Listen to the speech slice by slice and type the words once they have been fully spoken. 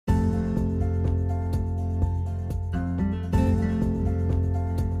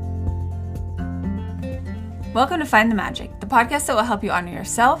Welcome to Find the Magic, the podcast that will help you honor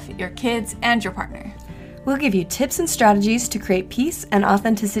yourself, your kids, and your partner. We'll give you tips and strategies to create peace and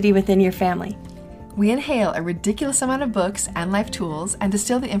authenticity within your family. We inhale a ridiculous amount of books and life tools and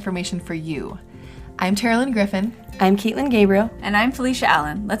distill the information for you. I'm Terilyn Griffin. I'm Caitlin Gabriel. And I'm Felicia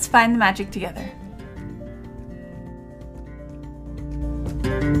Allen. Let's find the magic together.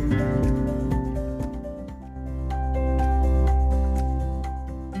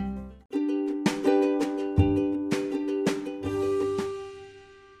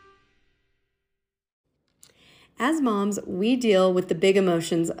 As moms, we deal with the big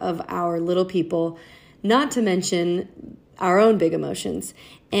emotions of our little people, not to mention our own big emotions.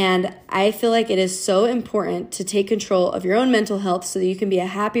 And I feel like it is so important to take control of your own mental health so that you can be a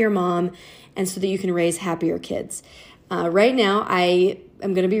happier mom and so that you can raise happier kids. Right now, I'm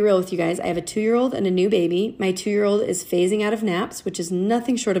going to be real with you guys. I have a 2-year-old and a new baby. My 2-year-old is phasing out of naps, which is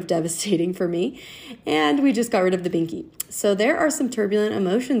nothing short of devastating for me. And we just got rid of the binky. So there are some turbulent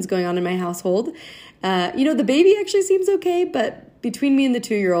emotions going on in my household. The baby actually seems okay, but between me and the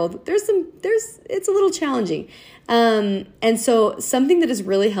 2-year-old, it's a little challenging. And so something that has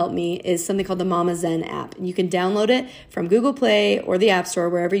really helped me is something called the Mama Zen app. And you can download it from Google Play or the App Store,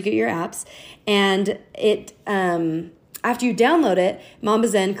 wherever you get your apps. And after you download it, Mama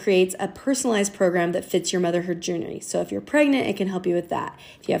Zen creates a personalized program that fits your motherhood journey. So if you're pregnant, it can help you with that.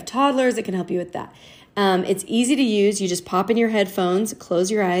 If you have toddlers, it can help you with that. It's easy to use. You just pop in your headphones, close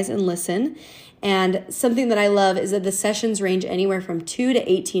your eyes, and listen. And something that I love is that the sessions range anywhere from 2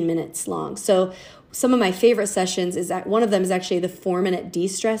 to 18 minutes long. So some of my favorite sessions is that one of them is actually the 4-minute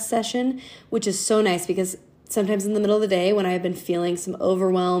de-stress session, which is so nice because sometimes in the middle of the day when I've been feeling some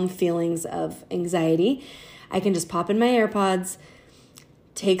overwhelm, feelings of anxiety, I can just pop in my AirPods,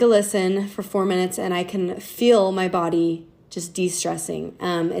 take a listen for 4 minutes, and I can feel my body just de-stressing.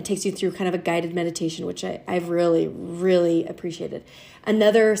 It takes you through kind of a guided meditation, which I've really, really appreciated.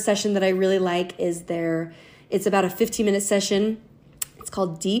 Another session that I really like is it's about a 15-minute session. It's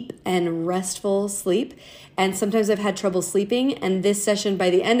called Deep and Restful Sleep. And sometimes I've had trouble sleeping. And this session, by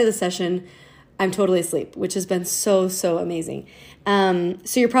the end of the session, I'm totally asleep, which has been so, so amazing.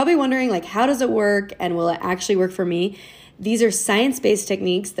 So you're probably wondering, how does it work? And will it actually work for me? These are science-based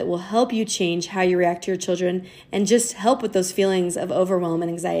techniques that will help you change how you react to your children and just help with those feelings of overwhelm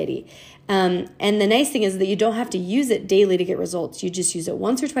and anxiety. And the nice thing is that you don't have to use it daily to get results. You just use it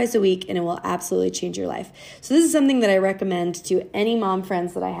once or twice a week and it will absolutely change your life. So this is something that I recommend to any mom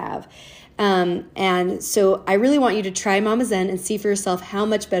friends that I have. And so I really want you to try Mama Zen and see for yourself how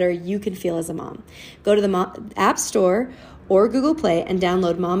much better you can feel as a mom. Go to the App Store or Google Play and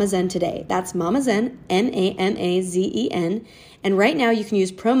download Mama Zen today. That's Mama Zen, MAMAZEN. And right now you can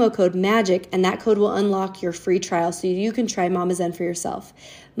use promo code MAGIC and that code will unlock your free trial so you can try Mama Zen for yourself.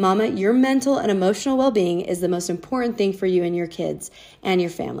 Mama, your mental and emotional well-being is the most important thing for you and your kids and your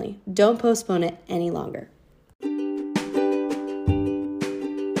family. Don't postpone it any longer.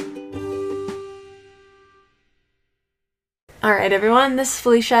 All right, everyone, this is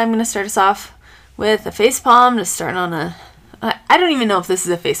Felicia. I'm going to start us off with a face palm to start on I don't even know if this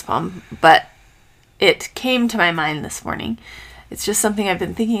is a face palm, but it came to my mind this morning. It's just something I've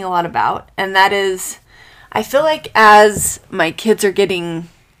been thinking a lot about, and that is, I feel like as my kids are getting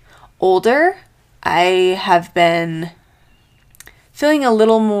older, I have been feeling a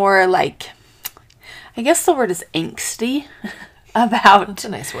little more I guess the word is angsty about... That's a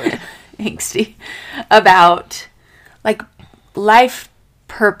nice word. Angsty. About, life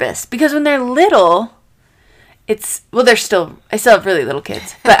purpose. Because when they're little... I still have really little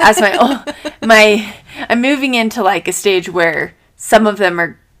kids, but as I'm moving into a stage where some of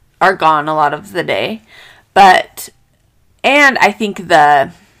them are gone a lot of the day, and I think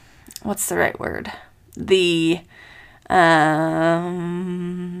what's the right word? Not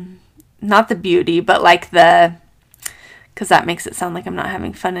the beauty, but because that makes it sound like I'm not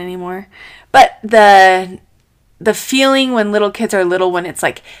having fun anymore, but the feeling when little kids are little, when it's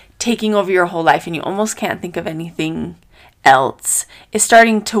taking over your whole life and you almost can't think of anything else, is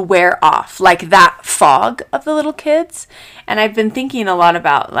starting to wear off, that fog of the little kids. And I've been thinking a lot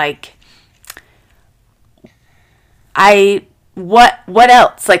about what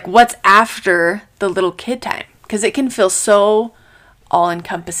else, what's after the little kid time, because it can feel so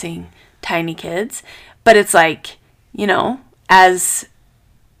all-encompassing, tiny kids, but it's as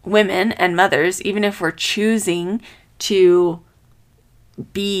women and mothers, even if we're choosing to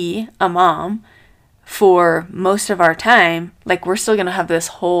be a mom for most of our time, we're still going to have this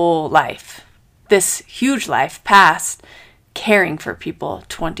whole life, this huge life past caring for people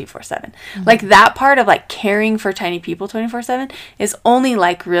 24/7. Mm-hmm. That part of caring for tiny people 24/7 is only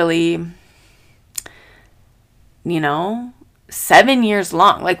really 7 years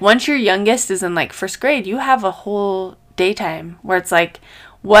long. Like, once your youngest is in like first grade, you have a whole daytime where it's like,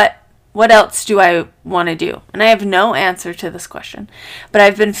 what else do I want to do? And I have no answer to this question, but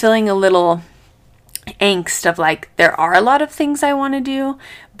I've been feeling a little angst of like, there are a lot of things I want to do,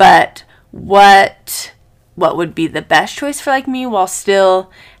 but what would be the best choice for like me while still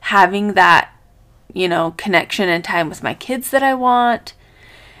having that, connection and time with my kids that I want.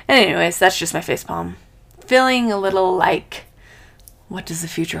 And anyways, that's just my facepalm. Feeling a little like, what does the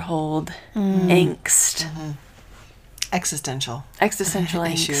future hold? Angst. Mm-hmm. Existential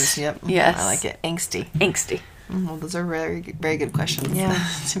Angst. issues. Yep. Yes. I like it. Angsty. Well, those are very, very good questions to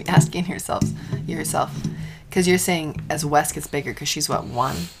be asking yourself. Because you're saying as Wes gets bigger, because she's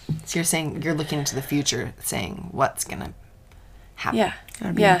 1? So you're saying you're looking into the future, saying what's going to happen. Yeah.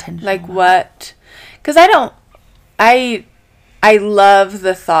 Like what? Because I love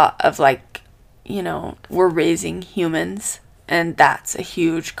the thought of like, we're raising humans. And that's a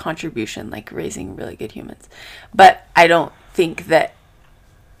huge contribution, like raising really good humans. But I think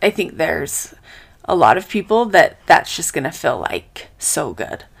there's a lot of people that's just going to feel like so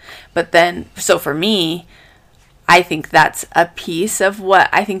good. But then, so for me, I think that's a piece of what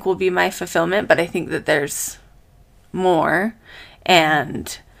I think will be my fulfillment. But I think that there's more.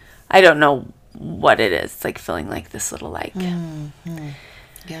 And I don't know what it is. It's like feeling like this little like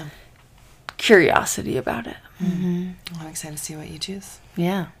curiosity about it. Mm-hmm. I'm excited to see what you choose.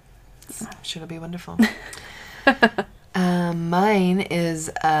 Yeah. I'm sure it'll be wonderful. Mine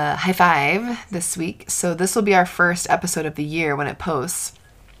is a high five this week. So this will be our first episode of the year when it posts.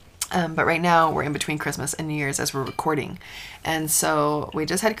 But right now we're in between Christmas and New Year's as we're recording. And so we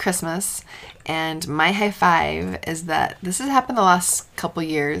just had Christmas. And my high five is that this has happened the last couple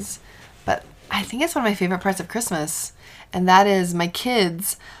years. But I think it's one of my favorite parts of Christmas. And that is my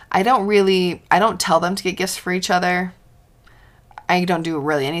kids. I don't tell them to get gifts for each other. I don't do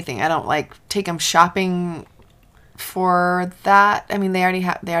really anything. I don't like take them shopping for that. I mean, they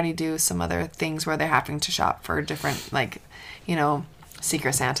already do some other things where they're having to shop for different, like,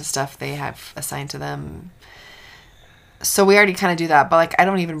 Secret Santa stuff they have assigned to them. So we already kind of do that, but like I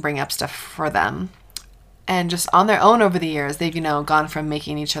don't even bring up stuff for them. And just on their own over the years, they've, gone from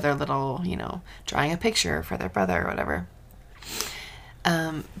making each other little, drawing a picture for their brother or whatever.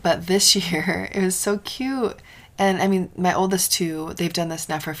 But this year, it was so cute. And I mean, my oldest two, they've done this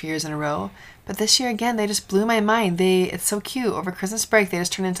now for a few years in a row. But this year, again, they just blew my mind. It's so cute. Over Christmas break, they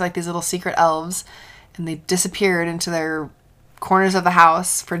just turned into like these little secret elves. And they disappeared into their corners of the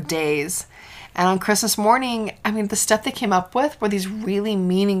house for days. And on Christmas morning, I mean, the stuff they came up with were these really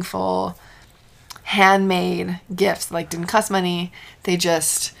meaningful handmade gifts. Like, didn't cost money. They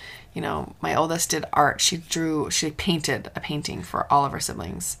just... my oldest did art. She painted a painting for all of her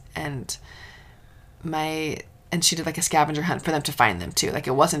siblings. And she did like a scavenger hunt for them to find them too. Like,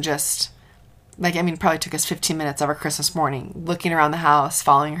 it wasn't just like, I mean, probably took us 15 minutes of our Christmas morning looking around the house,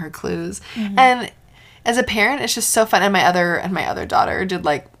 following her clues. Mm-hmm. And as a parent, it's just so fun. And my other daughter did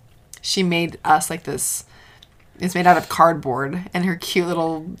she made us like this. It's made out of cardboard and her cute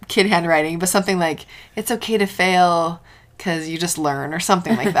little kid handwriting, but something like, it's okay to fail because you just learn or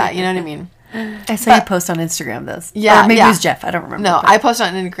something like that. You know what I mean? I saw you post on Instagram those. Yeah. Or maybe it was Jeff. I don't remember. No, I posted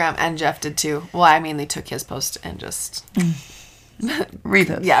on Instagram and Jeff did too. Well, I mainly took his post and just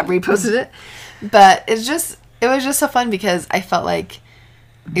repost. Yeah, reposted it. But it was just so fun because I felt like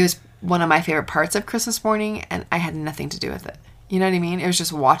it was one of my favorite parts of Christmas morning and I had nothing to do with it. You know what I mean? It was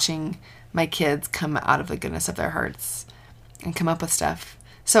just watching my kids come out of the goodness of their hearts and come up with stuff.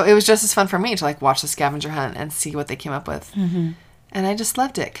 So it was just as fun for me to watch the scavenger hunt and see what they came up with. Mm-hmm. And I just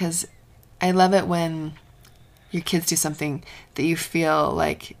loved it because I love it when your kids do something that you feel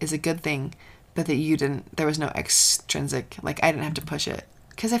like is a good thing, but that there was no extrinsic, I didn't have to push it.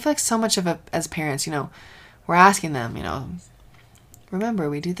 Because I feel like so much of it as parents, we're asking them, remember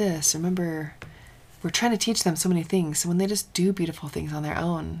we do this, remember we're trying to teach them so many things. So when they just do beautiful things on their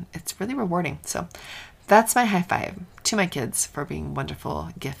own, it's really rewarding. So that's my high five to my kids for being wonderful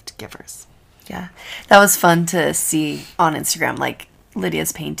gift givers. Yeah, that was fun to see on Instagram,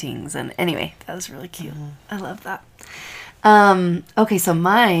 Lydia's paintings. And anyway, that was really cute. Mm-hmm. I love that. Okay, so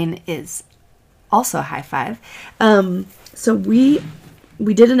mine is also a high five. So we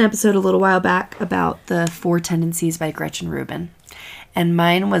did an episode a little while back about the 4 Tendencies by Gretchen Rubin. And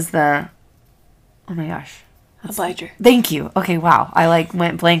mine was oh my gosh. Obliger. Thank you. Okay, wow. I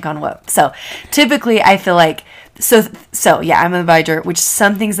went blank on what. So typically I feel like, so yeah, I'm an obliger, which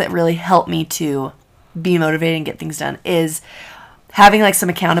some things that really help me to be motivated and get things done is having some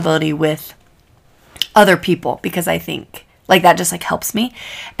accountability with other people, because I think Like that just like helps me.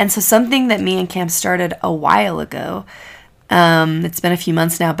 And so something that me and Cam started a while ago, it's been a few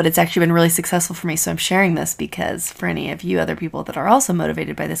months now, but it's actually been really successful for me. So I'm sharing this because for any of you other people that are also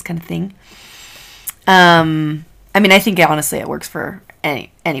motivated by this kind of thing, I mean, I think honestly it works for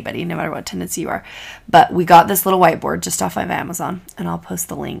anybody, no matter what tendency you are. But we got this little whiteboard just off of Amazon, and I'll post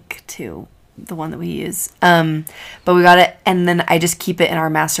the link to the one that we use. But we got it, and then I just keep it in our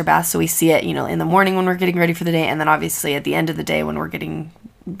master bath, so we see it, in the morning when we're getting ready for the day, and then obviously at the end of the day when we're getting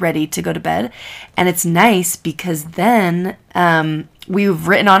ready to go to bed. And it's nice because then we've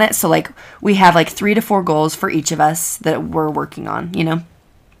written on it, so like we have like 3 to 4 goals for each of us that we're working on,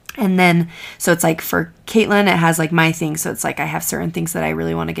 And then, so it's like for Caitlin, it has like my thing. So it's like I have certain things that I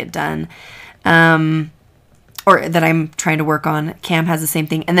really want to get done, or that I'm trying to work on. Cam has the same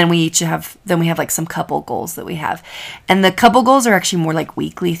thing. And then we have like some couple goals that we have. And the couple goals are actually more like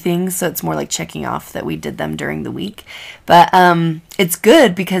weekly things. So it's more like checking off that we did them during the week. But it's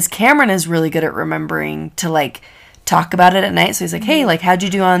good because Cameron is really good at remembering to like talk about it at night. So he's like, hey, like, how'd you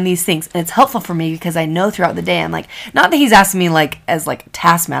do on these things? And it's helpful for me because I know throughout the day, I'm like, not that he's asking me like as like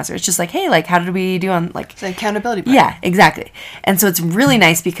taskmaster. It's just like, hey, like, how did we do on like... It's an accountability part. Yeah, exactly. And so it's really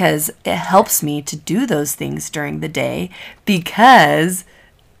nice because it helps me to do those things during the day because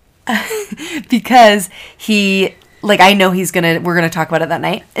he... Like, I know we're going to talk about it that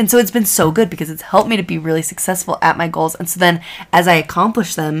night. And so it's been so good because it's helped me to be really successful at my goals. And so then as I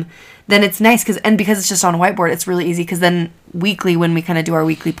accomplish them, then it's nice because it's just on a whiteboard, it's really easy because then weekly when we kind of do our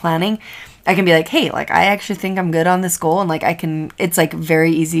weekly planning, I can be like, hey, like, I actually think I'm good on this goal. And like, it's like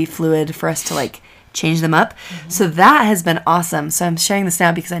very easy, fluid for us to like change them up. Mm-hmm. So that has been awesome. So I'm sharing this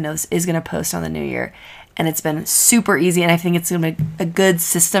now because I know this is going to post on the new year. And it's been super easy. And I think it's going to be a good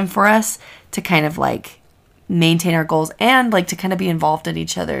system for us to kind of like maintain our goals and like to kind of be involved in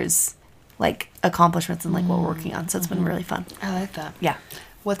each other's like accomplishments and like what we're working on. So it's been really fun. I like that. Yeah.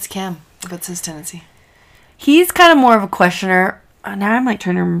 What's Cam? What's his tendency? He's kind of more of a questioner. Now I'm like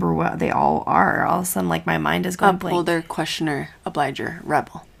trying to remember what they all are. All of a sudden, like my mind is going blank. Upholder, questioner, obliger,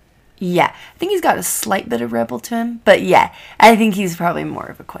 rebel. Yeah, I think he's got a slight bit of rebel to him, but yeah, I think he's probably more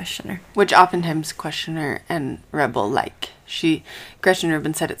of a questioner. Which oftentimes questioner and rebel like. Gretchen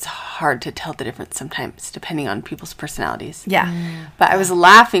Rubin said it's hard to tell the difference sometimes depending on people's personalities. Yeah. But I was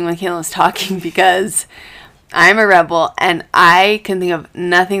laughing when Kayla was talking because I'm a rebel and I can think of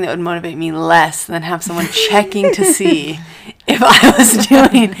nothing that would motivate me less than have someone checking to see if I was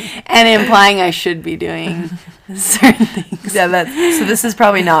doing and implying I should be doing certain things. Yeah, so this is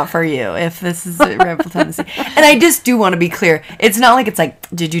probably not for you if this is a rebel tendency. And I just do want to be clear. It's not like it's like,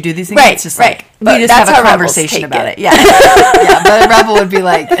 did you do these things? Right, it's just right. like, we just have a conversation about it. Yeah. Yeah, but a rebel would be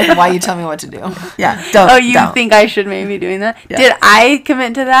like, why you tell me what to do? Yeah. Don't think I should maybe be doing that? Yeah. Did I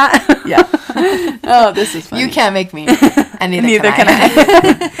commit to that? Yeah. Oh, this is funny. You can't make me. And neither can I.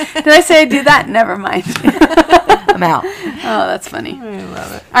 Did I say I do that? Never mind. I'm out. Oh, that's funny. I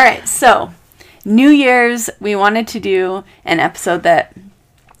love it. All right, so New Year's, we wanted to do an episode that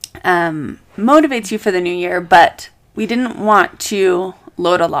motivates you for the new year, but we didn't want to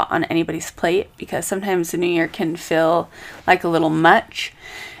load a lot on anybody's plate because sometimes the new year can feel like a little much.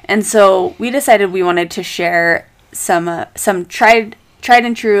 And so we decided we wanted to share some tried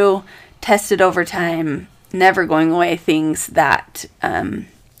and true, tested over time, never going away things that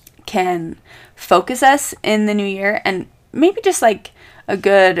can focus us in the new year and maybe just like a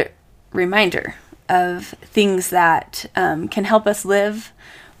good reminder of things that can help us live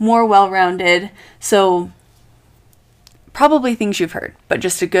more well-rounded. So probably things you've heard, but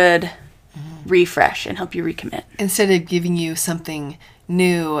just a good refresh and help you recommit. Instead of giving you something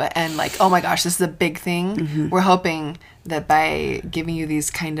new and like, oh my gosh, this is a big thing, we're hoping that by giving you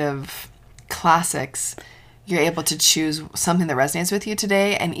these kind of classics, you're able to choose something that resonates with you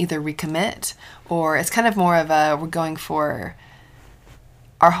today and either recommit, or it's kind of more of we're going for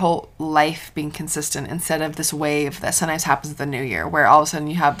our whole life being consistent instead of this wave that sometimes happens at the new year where all of a sudden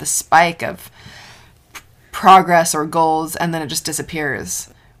you have this spike of progress or goals and then it just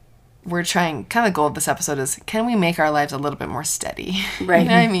disappears. We're trying, kind of the goal of this episode is, can we make our lives a little bit more steady? Right. You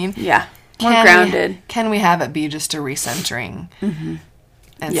know what I mean? Yeah. More grounded. Can we have it be just a recentering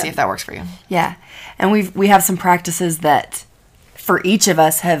and see if that works for you? Yeah. And we have some practices that for each of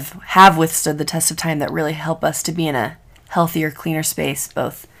us have withstood the test of time that really help us to be in a healthier, cleaner space,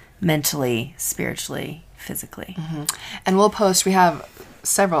 both mentally, spiritually, physically. And we'll post, we have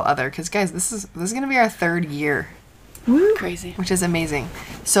several other, because guys, this is going to be our 3rd year. Woo. Crazy. Which is amazing.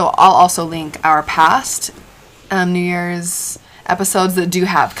 So I'll also link our past New Year's episodes that do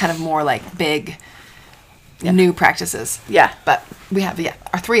have kind of more like big new practices. Yeah. But we have,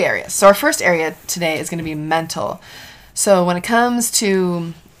 our 3 areas. So our first area today is going to be mental. So when it comes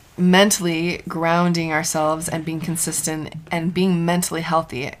to mentally grounding ourselves and being consistent and being mentally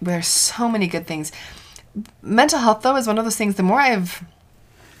healthy, there's so many good things. Mental health, though, is one of those things, the more I've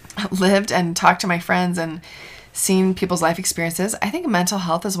lived and talked to my friends and seen people's life experiences, I think mental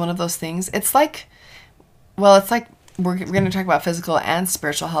health is one of those things. It's like we're going to talk about physical and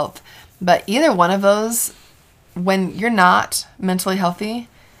spiritual health, but either one of those, when you're not mentally healthy,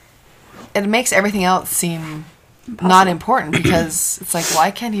 it makes everything else seem not important, because it's like, well,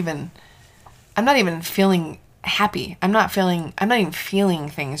 I'm not even feeling happy. I'm not even feeling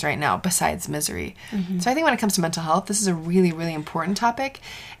things right now besides misery. So I think when it comes to mental health, this is a really, really important topic.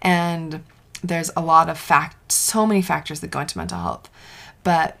 And there's a lot of so many factors that go into mental health.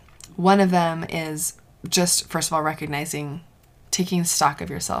 But one of them is just, first of all, recognizing, taking stock of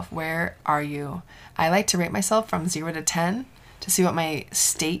yourself. Where are you? I like to rate myself from 0 to 10 to see what my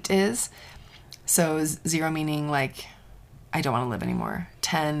state is. So 0 meaning like, I don't want to live anymore.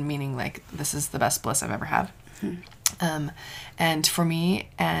 10 meaning like, this is the best bliss I've ever had. And for me,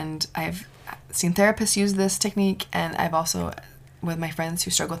 and I've seen therapists use this technique, and I've also, with my friends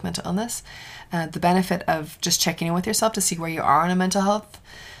who struggle with mental illness, the benefit of just checking in with yourself to see where you are in a mental health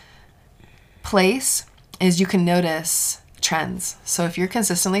place is you can notice trends. So if you're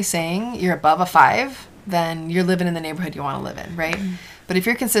consistently saying you're above a 5, then you're living in the neighborhood you want to live in, right? But if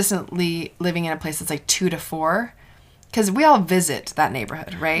you're consistently living in a place that's like 2 to 4, because we all visit that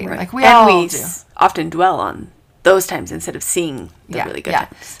neighborhood, right? Like we all do. Often dwell on those times instead of seeing the really good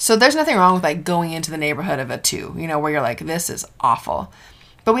times. So there's nothing wrong with like going into the neighborhood of a 2, where you're like, this is awful.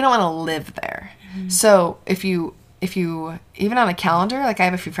 But we don't want to live there. So if you even on a calendar, like I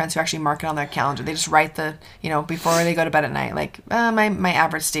have a few friends who actually mark it on their calendar. They just write before they go to bed at night, like my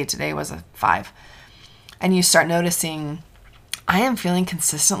average state today was a 5. And you start noticing, I am feeling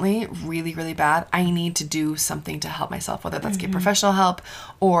consistently really, really bad. I need to do something to help myself, whether that's get professional help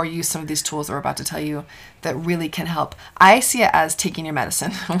or use some of these tools that we're about to tell you that really can help. I see it as taking your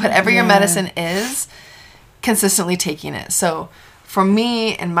medicine. Whatever your medicine is, consistently taking it. So for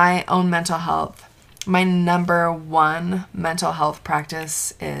me and my own mental health, my number 1 mental health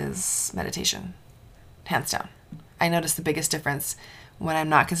practice is meditation. Hands down. I notice the biggest difference when I'm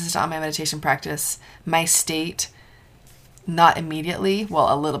not consistent on my meditation practice. My state, not immediately,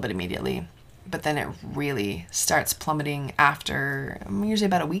 well, a little bit immediately, but then it really starts plummeting after usually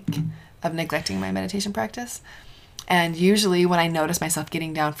about a week of neglecting my meditation practice. And usually when I notice myself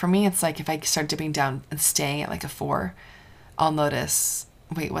getting down, for me, it's like if I start dipping down and staying at like a 4, I'll notice,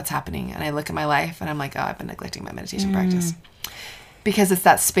 wait, what's happening? And I look at my life and I'm like, oh, I've been neglecting my meditation practice. Because it's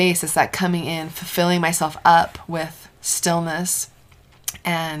that space, it's that coming in, fulfilling myself up with stillness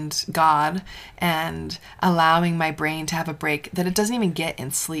and God, and allowing my brain to have a break that it doesn't even get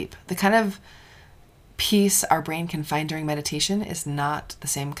in sleep. The kind of peace our brain can find during meditation is not the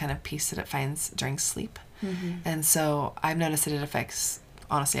same kind of peace that it finds during sleep. And so I've noticed that it affects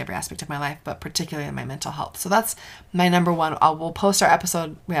honestly every aspect of my life, but particularly my mental health. So that's my number 1. We'll post our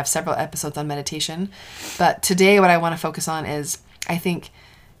episode. We have several episodes on meditation, but today what I want to focus on is, I think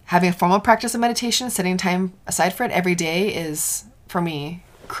having a formal practice of meditation, setting time aside for it every day is, for me,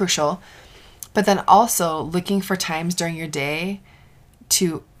 crucial. But then also looking for times during your day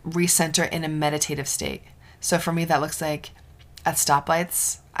to recenter in a meditative state. So for me, that looks like at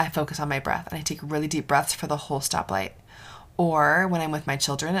stoplights, I focus on my breath and I take really deep breaths for the whole stoplight. Or when I'm with my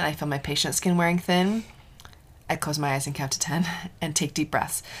children and I feel my patient skin wearing thin, I close my eyes and count to 10 and take deep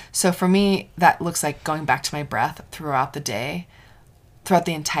breaths. So for me, that looks like going back to my breath throughout the day, throughout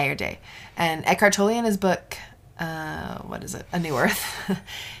the entire day. And Eckhart Tolle, in his book, what is it? A New Earth.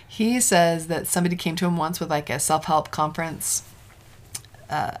 He says that somebody came to him once with like a self-help conference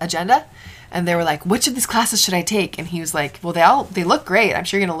agenda. And they were like, which of these classes should I take? And he was like, well, they look great. I'm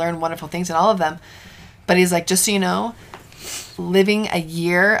sure you're going to learn wonderful things in all of them. But he's like, just so you know, living a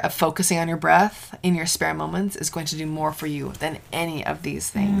year of focusing on your breath in your spare moments is going to do more for you than any of these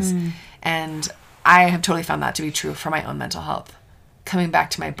things. And I have totally found that to be true for my own mental health. Coming back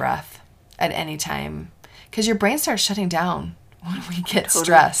to my breath at any time. Because your brain starts shutting down when we get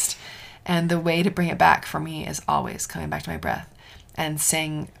stressed. And the way to bring it back for me is always coming back to my breath and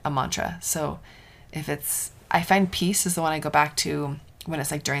saying a mantra. So I find peace is the one I go back to when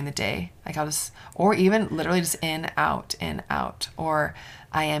it's like during the day. Like or even literally just in, out, or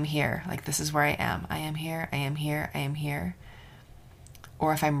I am here. Like this is where I am. I am here, I am here, I am here.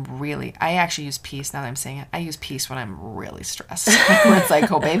 Or if I actually use peace now that I'm saying it. I use peace when I'm really stressed. Where it's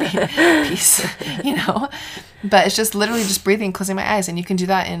like, oh baby, peace, But it's just literally just breathing, closing my eyes. And you can do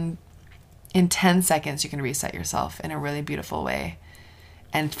that in 10 seconds. You can reset yourself in a really beautiful way.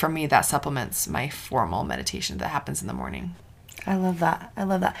 And for me, that supplements my formal meditation that happens in the morning. I love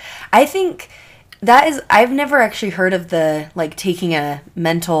that. I think that is, I've never actually heard of the, like, taking a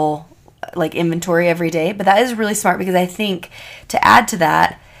mental, like, inventory every day, but that is really smart, because I think to add to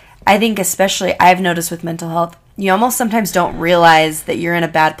that, I think especially I've noticed with mental health, you almost sometimes don't realize that you're in a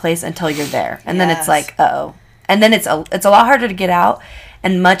bad place until you're there. And then it's like, uh-oh. And then it's a lot harder to get out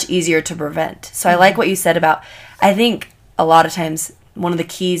and much easier to prevent. So I like what you said about, I think a lot of times one of the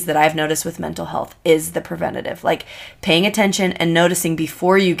keys that I've noticed with mental health is the preventative, like paying attention and noticing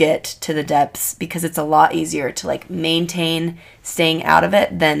before you get to the depths, because it's a lot easier to like maintain staying out of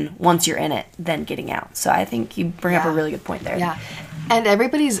it than once you're in it, then getting out. So I think you bring up a really good point there. Yeah. And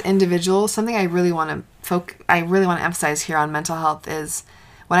everybody's individual. Something I really want to emphasize here on mental health is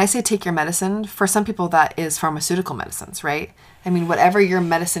when I say take your medicine, for some people that is pharmaceutical medicines, right? I mean, whatever your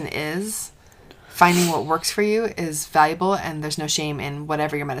medicine is, finding what works for you is valuable, and there's no shame in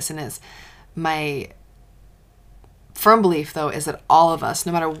whatever your medicine is. My firm belief, though, is that all of us,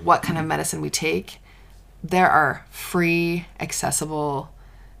 no matter what kind of medicine we take, there are free, accessible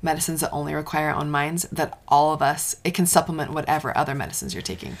medicines that only require our own minds, that all of us, it can supplement whatever other medicines you're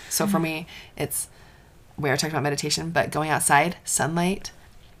taking. So for me, it's, we are talking about meditation, but going outside, sunlight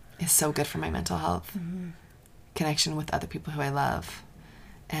is so good for my mental health. Connection with other people who I love,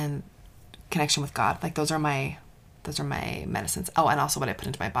 and connection with God. Like those are my medicines. Oh, and also what I put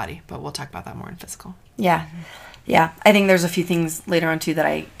into my body, but we'll talk about that more in physical. Yeah. I think there's a few things later on too that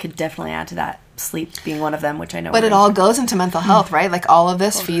I could definitely add to that. Sleep being one of them, which I know. But it all goes into mental health, right? Like all of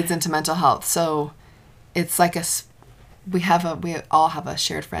this feeds into mental health. So it's like we all have a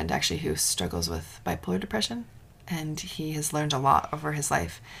shared friend actually who struggles with bipolar depression, and he has learned a lot over his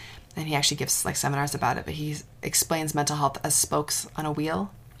life, and he actually gives like seminars about it, but he explains mental health as spokes on a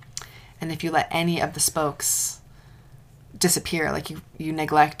wheel. And if you let any of the spokes disappear, like you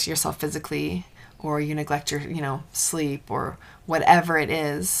neglect yourself physically, or you neglect your, sleep or whatever it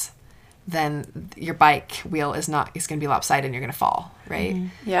is, then your bike wheel is going to be lopsided and you're going to fall, right?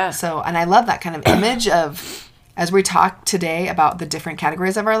 Yeah. So, and I love that kind of image of, as we talk today about the different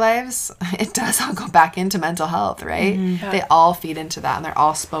categories of our lives, it does all go back into mental health, right? Yeah. They all feed into that, and they're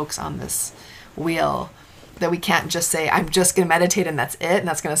all spokes on this wheel that we can't just say, I'm just going to meditate and that's it, and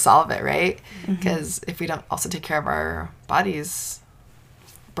that's going to solve it, right? Because if we don't also take care of our bodies,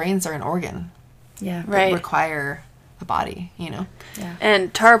 brains are an organ. Yeah. Right. Require a body, Yeah.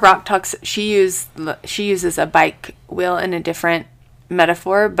 And Tara Brach talks, she uses a bike wheel in a different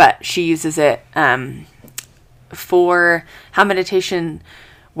metaphor, but she uses it for how meditation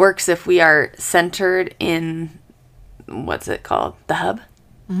works if we are centered in, what's it called? The hub?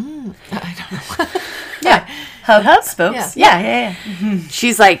 I don't know. Yeah. Hub spokes. Yeah.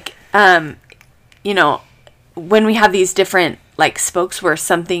 She's like, when we have these different like spokes where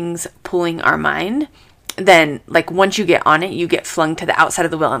something's pulling our mind, then like once you get on it, you get flung to the outside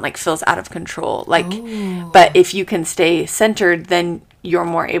of the wheel and like feels out of control. Like, but if you can stay centered, then you're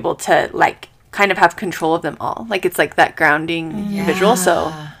more able to like kind of have control of them all. Like it's like that grounding visual.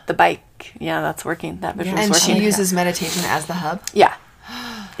 So the bike, that's working. That visual is working. And she uses meditation as the hub? Yeah.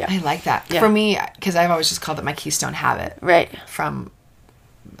 I like that. Yeah. For me, because I've always just called it my Keystone Habit. Right. From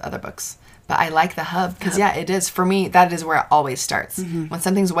other books. But I like the hub because, it is. For me, that is where it always starts. When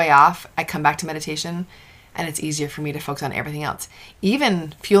something's way off, I come back to meditation, and it's easier for me to focus on everything else.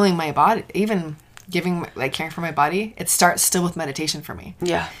 Even fueling my body, even caring for my body, it starts still with meditation for me.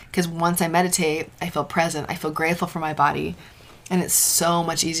 Yeah. Because once I meditate, I feel present. I feel grateful for my body. And it's so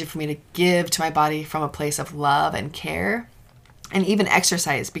much easier for me to give to my body from a place of love and care. And even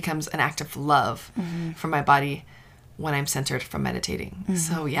exercise becomes an act of love for my body when I'm centered from meditating.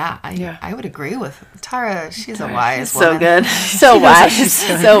 So I would agree with Tara. She's a wise woman. So good. So wise.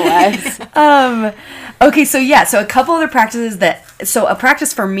 So wise. Okay, so a couple other practices a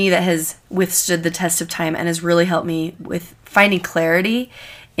practice for me that has withstood the test of time and has really helped me with finding clarity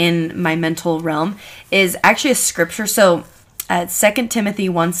in my mental realm is actually a scripture. So 2 Timothy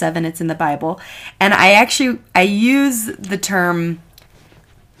 1:7, it's in the Bible. And I use the term,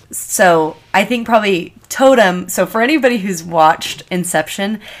 so I think probably totem. So for anybody who's watched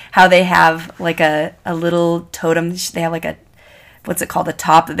Inception, how they have like a little totem, they have like a, what's it called? A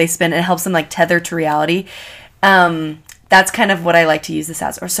top that they spin. It helps them like tether to reality. That's kind of what I like to use this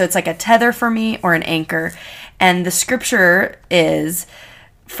as. Or so it's like a tether for me or an anchor. And the scripture is,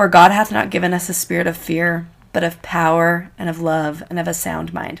 for God hath not given us a spirit of fear, but of power and of love and of a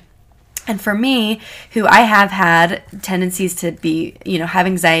sound mind. And for me, who I have had tendencies to be, have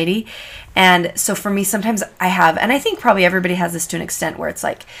anxiety. And so for me, sometimes I have, and I think probably everybody has this to an extent where it's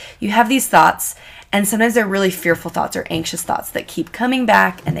like, you have these thoughts And sometimes they're really fearful thoughts or anxious thoughts that keep coming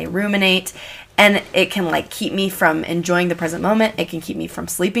back, and they ruminate. And it can like keep me from enjoying the present moment. It can keep me from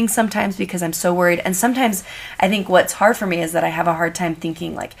sleeping sometimes because I'm so worried. And sometimes I think what's hard for me is that I have a hard time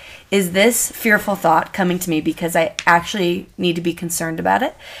thinking like, is this fearful thought coming to me because I actually need to be concerned about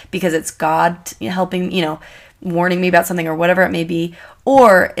it? Because it's God helping, warning me about something or whatever it may be.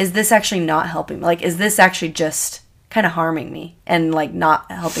 Or is this actually not helping me? Like, is this actually just kind of harming me and like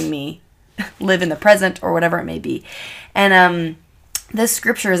not helping me live in the present or whatever it may be? And this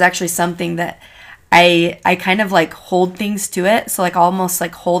scripture is actually something that I kind of like hold things to it. So like almost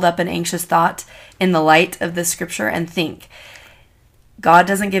like hold up an anxious thought in the light of this scripture and think, God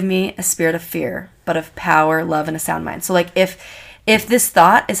doesn't give me a spirit of fear, but of power, love, and a sound mind. So like if this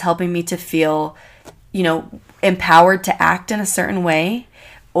thought is helping me to feel, empowered to act in a certain way,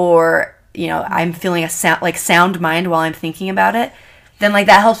 or, I'm feeling a sound mind while I'm thinking about it, then like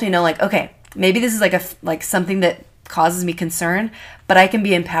that helps me know like, okay, maybe this is like something that causes me concern, but I can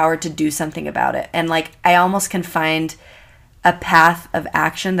be empowered to do something about it. And like I almost can find a path of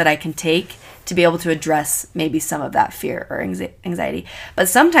action that I can take to be able to address maybe some of that fear or anxiety. But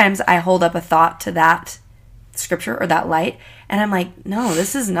sometimes I hold up a thought to that scripture or that light, and I'm like, no,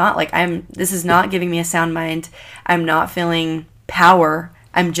 this is not this is not giving me a sound mind. I'm not feeling power.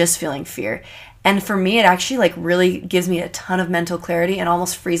 I'm just feeling fear. And for me, it actually like really gives me a ton of mental clarity and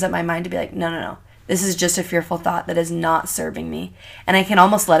almost frees up my mind to be like, no. This is just a fearful thought that is not serving me. And I can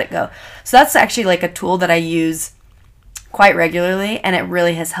almost let it go. So that's actually like a tool that I use quite regularly. And it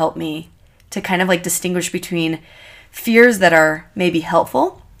really has helped me to kind of like distinguish between fears that are maybe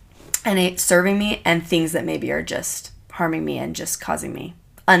helpful and it's serving me, and things that maybe are just harming me and just causing me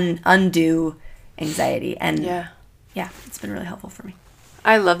undue anxiety. And yeah, it's been really helpful for me.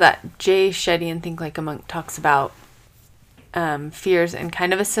 I love that. Jay Shetty in Think Like a Monk talks about fears in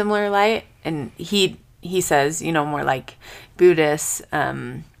kind of a similar light, and he says, more like Buddhist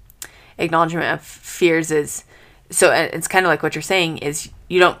acknowledgement of fears is, so it's kind of like what you're saying is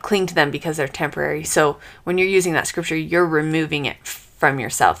you don't cling to them because they're temporary. So when you're using that scripture, you're removing it from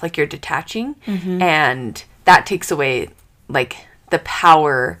yourself, like you're detaching, and that takes away like the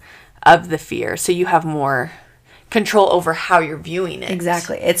power of the fear, so you have more control over how you're viewing it.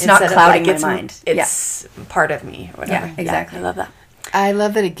 Exactly. It's not clouding my mind. It's part of me or whatever. Yeah, exactly. I love that. I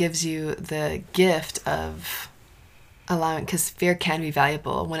love that it gives you the gift of allowing, because fear can be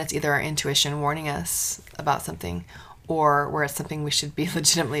valuable when it's either our intuition warning us about something or where it's something we should be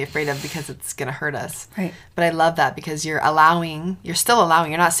legitimately afraid of because it's going to hurt us. Right. But I love that because you're still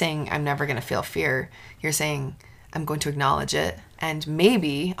allowing. You're not saying I'm never going to feel fear. You're saying I'm going to acknowledge it and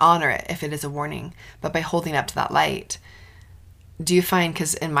maybe honor it if it is a warning. But by holding up to that light, do you find,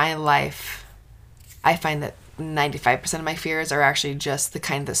 because in my life, I find that 95% of my fears are actually just the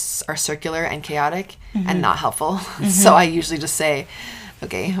kind that are circular and chaotic and not helpful. So I usually just say,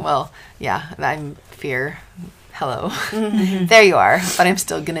 okay, well, yeah, I'm fear. Hello. There you are. But I'm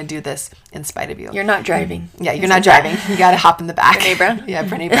still going to do this in spite of you. You're not driving. Yeah, you're not driving. You got to hop in the back. Brene Brown? Yeah,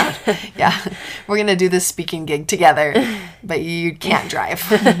 Brene Brown. Yeah. We're going to do this speaking gig together, but you can't drive.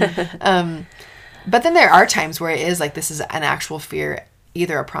 But then there are times where it is like this is an actual fear,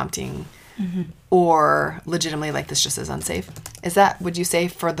 either a prompting or legitimately like this just is unsafe. Is that, would you say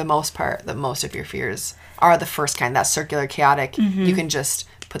for the most part, that most of your fears are the first kind, that circular, chaotic, you can just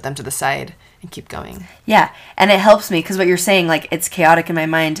put them to the side and keep going? Yeah, and it helps me because what you're saying, like, it's chaotic in my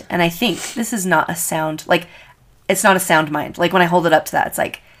mind, and I think this is not a sound, like, it's not a sound mind. Like, when I hold it up to that, it's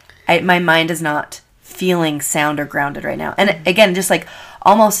like, my mind is not feeling sound or grounded right now. And again, just like,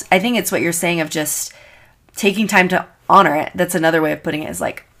 almost, I think it's what you're saying of just taking time to honor it. That's another way of putting it, is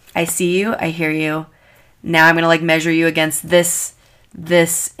like, I see you, I hear you, now I'm going to, like, measure you against this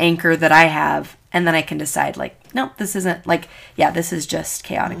anchor that I have, and then I can decide, like, no, this isn't, like, yeah, this is just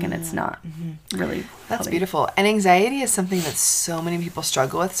chaotic and it's not really That's helping. beautiful. And anxiety is something that so many people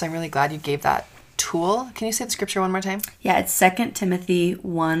struggle with, so I'm really glad you gave that tool. Can you say the scripture one more time? Yeah, it's 2 Timothy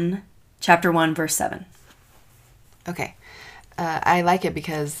 1, chapter 1, verse 7. Okay. I like it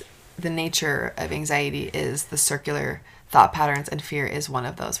because the nature of anxiety is the circular thought patterns, and fear is one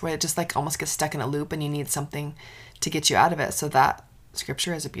of those, where it just like almost gets stuck in a loop and you need something to get you out of it. So that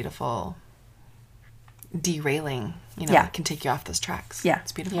scripture is a beautiful derailing, it can take you off those tracks. Yeah.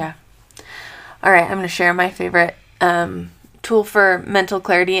 It's beautiful. Yeah. All right, I'm going to share my favorite tool for mental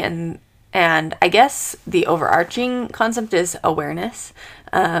clarity, and I guess the overarching concept is awareness.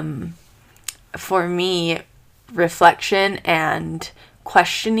 For me, reflection and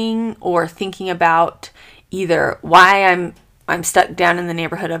questioning or thinking about either why I'm stuck down in the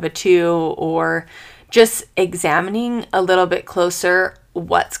neighborhood of a 2, or just examining a little bit closer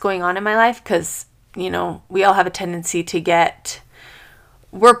what's going on in my life, because we all have a tendency to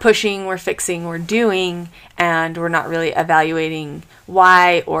we're pushing, we're fixing, we're doing, and we're not really evaluating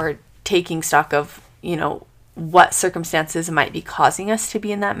why or taking stock of, what circumstances might be causing us to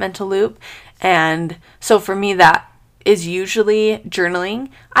be in that mental loop. And so for me, that is usually journaling.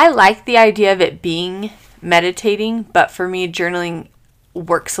 I like the idea of it being meditating, but for me, journaling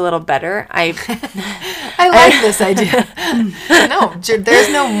works a little better. I like this idea. No, there's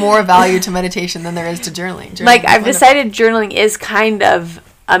no more value to meditation than there is to journaling. I've decided journaling is kind of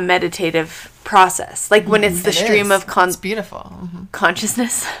a meditative process. When it's the stream of it's beautiful.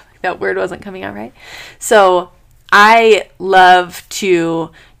 consciousness. That word wasn't coming out right. So I love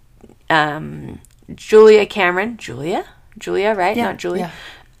to Julia Cameron, Julia, right? Yeah, not Julia.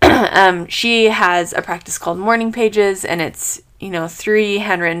 Yeah. She has a practice called Morning Pages, and it's 3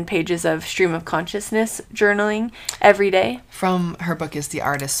 handwritten pages of stream of consciousness journaling every day. From her book is The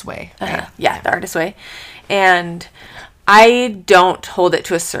Artist's Way. Right? The Artist's Way. And I don't hold it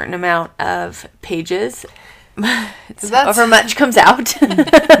to a certain amount of pages. However much comes out.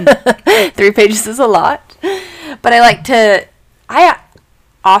 3 pages is a lot. But I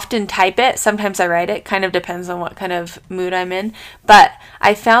often type it. Sometimes I write it. Kind of depends on what kind of mood I'm in. But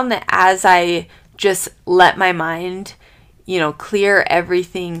I found that as I just let my mind, clear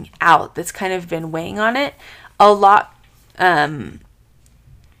everything out that's kind of been weighing on it, a lot of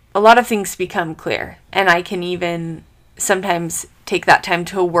things become clear. And I can even sometimes take that time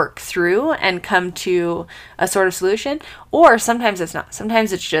to work through and come to a sort of solution. Or sometimes it's not.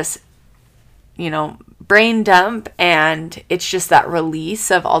 Sometimes it's just, brain dump, and it's just that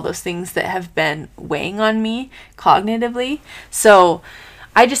release of all those things that have been weighing on me cognitively. So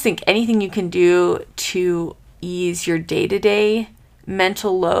I just think anything you can do to ease your day-to-day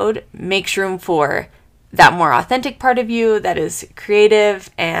mental load makes room for that more authentic part of you that is creative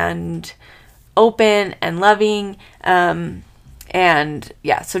and open and loving. So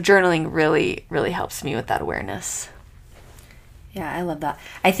journaling really, really helps me with that awareness. Yeah, I love that.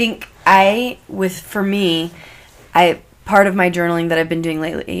 I think for me, part of my journaling that I've been doing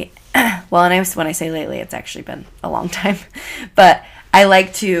lately, when I say lately, it's actually been a long time, but I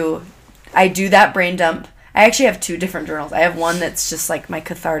do that brain dump. I actually have 2 different journals. I have one that's just my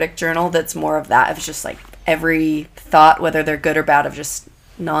cathartic journal that's more of that, of just every thought, whether they're good or bad, of just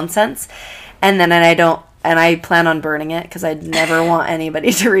nonsense. And then I plan on burning it because I'd never want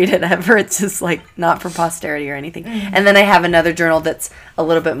anybody to read it ever. It's just not for posterity or anything. Mm-hmm. And then I have another journal that's a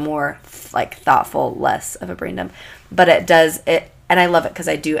little bit more thoughtful, less of a brain dump. But and I love it because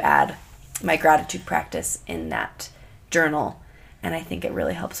I do add my gratitude practice in that journal. And I think it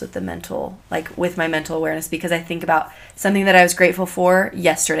really helps with with my mental awareness, because I think about something that I was grateful for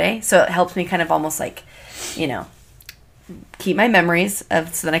yesterday. So it helps me kind of almost keep my memories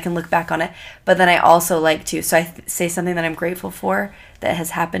so that I can look back on it. But then I also so I say something that I'm grateful for that has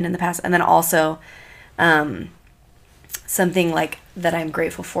happened in the past. And then also something that I'm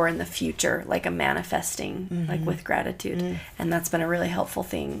grateful for in the future, a manifesting, with gratitude. Mm-hmm. And that's been a really helpful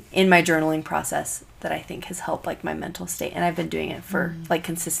thing in my journaling process that I think has helped my mental state. And I've been doing it for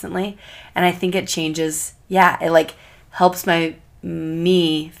consistently. And I think it changes. Yeah. It helps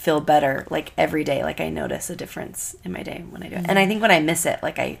me feel better every day. I notice a difference in my day when I do it. And I think when I miss it,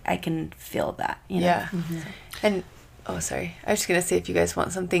 I can feel that, Yeah. Mm-hmm. And sorry, I was just gonna say, if you guys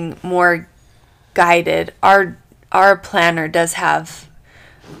want something more guided, our planner does have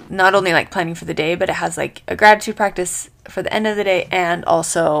not only planning for the day, but it has a gratitude practice for the end of the day, and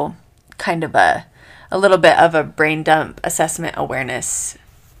also kind of a little bit of a brain dump assessment awareness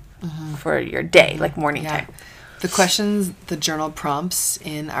for your day, morning time. The questions, the journal prompts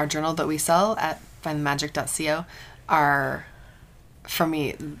in our journal that we sell at findthemagic.co are, for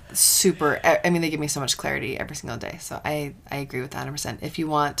me, super, they give me so much clarity every single day. So I agree with that 100%. If you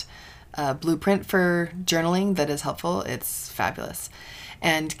want a blueprint for journaling that is helpful, it's fabulous.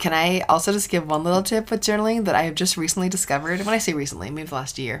 And can I also just give one little tip with journaling that I have just recently discovered? When I say recently, maybe the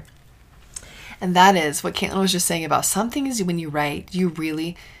last year. And that is what Caitlin was just saying about some things when you write,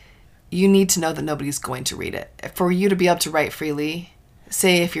 you need to know that nobody's going to read it. For you to be able to write freely,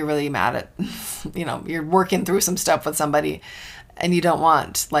 say if you're really mad at, you're working through some stuff with somebody and you don't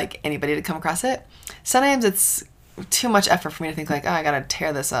want anybody to come across it, sometimes it's too much effort for me to think I gotta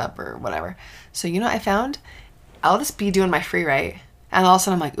tear this up or whatever. So what I found? I'll just be doing my free write, and all of a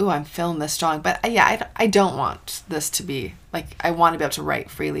sudden I'm ooh, I'm feeling this strong. But I don't want this to be I want to be able to write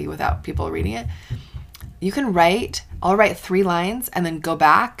freely without people reading it. You can write, I'll write 3 lines and then go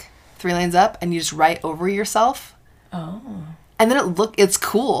back 3 lines up, and you just write over yourself. Oh. And then it's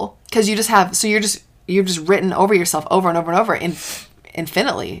cool because you just have, you've just written over yourself over and over and over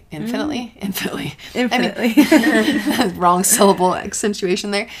infinitely. Infinitely. Wrong syllable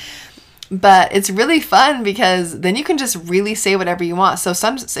accentuation there. But it's really fun because then you can just really say whatever you want. So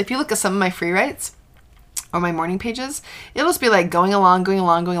if you look at some of my free writes or my morning pages, it'll just be like going along.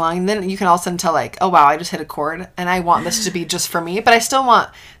 And then you can all of a sudden tell like, oh, wow, I just hit a chord and I want this to be just for me. But I still want,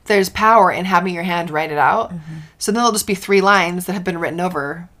 there's power in having your hand write it out. Mm-hmm. So then there'll just be 3 lines that have been written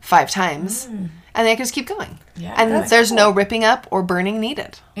over 5 times. And they can just keep going. Yeah, and there's no ripping up or burning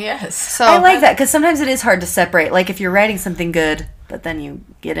needed. Yes. So I like that because sometimes it is hard to separate. Like if you're writing something good, but then you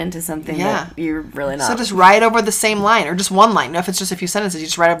get into something that you're really not. So just write over the same line or just one line. No, if it's just a few sentences, you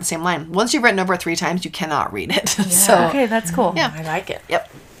just write over the same line. Once you've written over it 3 times, you cannot read it. Yeah. So okay, that's cool. Yeah, I like it.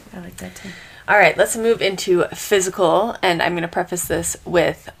 Yep. I like that too. All right, let's move into physical. And I'm going to preface this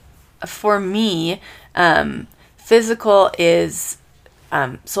with, for me, physical is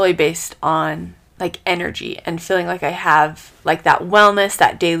solely based on like energy and feeling like I have like that wellness,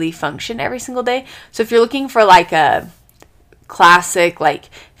 that daily function every single day. So if you're looking for like a classic, like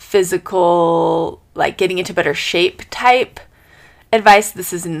physical, like getting into better shape type advice,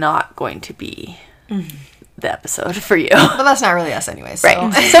 this is not going to be the episode for you. But that's not really us anyway. So.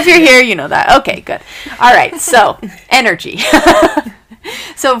 Right. So if you're here, you know that. Okay, good. All right. So energy.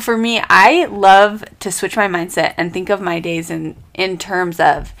 So for me, I love to switch my mindset and think of my days in terms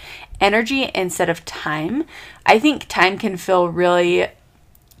of energy instead of time. I think time can feel really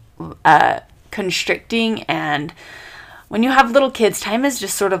constricting, and when you have little kids, time is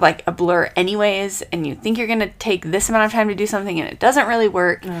just sort of like a blur anyways, and you think you're going to take this amount of time to do something and it doesn't really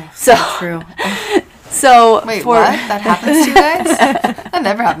work. Oh, so true. So wait, what? That happens to you guys? That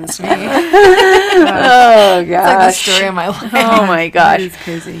never happens to me. Oh gosh. It's like the story of my life. Oh my gosh. It's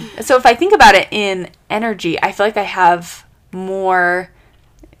crazy. So if I think about it in energy, I feel like I have more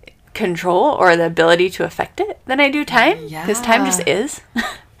control or the ability to affect it than I do time, because time just is.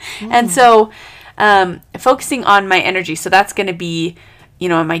 And so focusing on my energy, so that's going to be,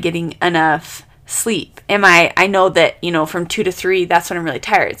 am I getting enough sleep? I know that, from 2 to 3, that's when I'm really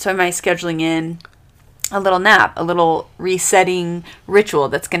tired. So am I scheduling in a little nap, a little resetting ritual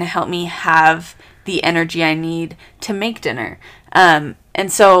that's going to help me have the energy I need to make dinner? And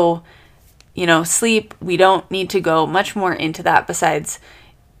so, sleep, we don't need to go much more into that besides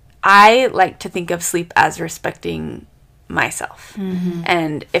I like to think of sleep as respecting myself. Mm-hmm.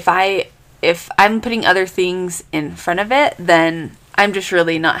 And if I'm putting other things in front of it, then I'm just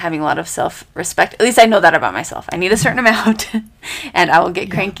really not having a lot of self-respect. At least I know that about myself. I need a certain amount and I will get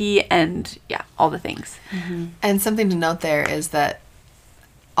cranky and all the things. Mm-hmm. And something to note there is that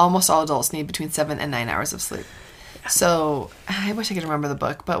almost all adults need between 7 and 9 hours of sleep. Yeah. So I wish I could remember the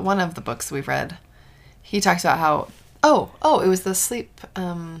book, but one of the books we've read, he talks about how, it was the sleep,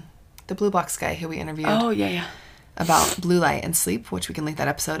 the Blue Box guy who we interviewed. Oh, yeah. About blue light and sleep, which we can link that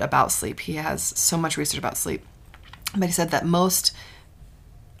episode about sleep. He has so much research about sleep. But he said that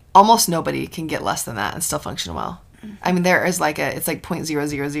almost nobody can get less than that and still function well. Mm-hmm. I mean, there is it's like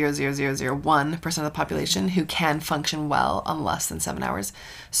 0.0000001% of the population who can function well on less than 7 hours.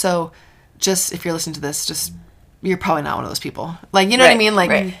 So just, if you're listening to this, you're probably not one of those people. Like, you know what I mean?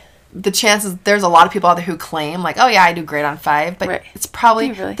 Like, the chances, there's a lot of people out there who claim, like, oh yeah, I do great on 5, but it's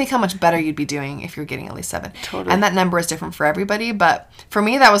probably, think how much better you'd be doing if you're getting at least 7. Totally. And that number is different for everybody, but for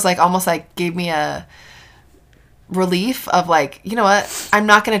me, that was almost gave me a relief of you know what, I'm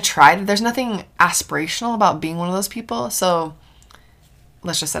not going to try. There's nothing aspirational about being one of those people, so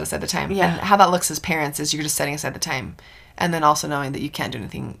let's just set aside the time. Yeah. And how that looks as parents is you're just setting aside the time, and then also knowing that you can't do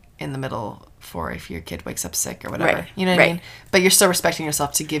anything in the middle for if your kid wakes up sick or whatever. You know what I mean? But you're still respecting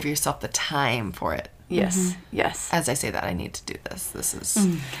yourself to give yourself the time for it. Yes. Mm-hmm. Yes. As I say that, I need to do this.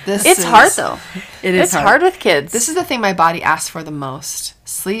 It's hard though. It's hard with kids. This is the thing my body asks for the most.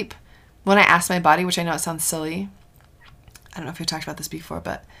 Sleep. When I ask my body, which I know it sounds silly, I don't know if we've talked about this before,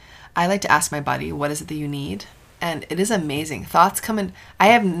 but I like to ask my body, what is it that you need? And it is amazing. Thoughts come in. I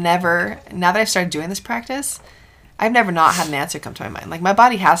have never, now that I've started doing this practice, I've never not had an answer come to my mind. Like, my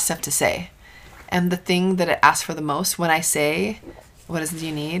body has stuff to say. And the thing that it asks for the most when I say, what is it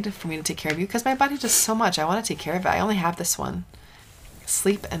you need for me to take care of you? Because my body does so much. I want to take care of it. I only have this one.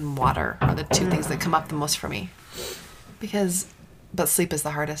 Sleep and water are the 2 things that come up the most for me. But sleep is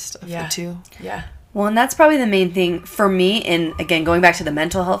the hardest of the 2. Yeah. Well, and that's probably the main thing for me. In, again, going back to the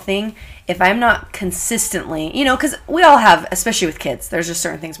mental health thing, if I'm not consistently, because we all have, especially with kids, there's just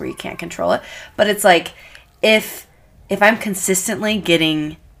certain things where you can't control it. But it's like, if I'm consistently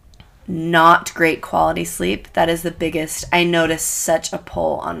getting not great quality sleep, that is the biggest. I notice such a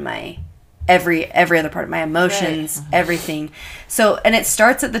pull on my every other part of my emotions, everything. So, and it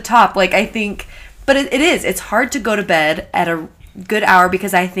starts at the top. Like, I think, but it's hard to go to bed at a good hour,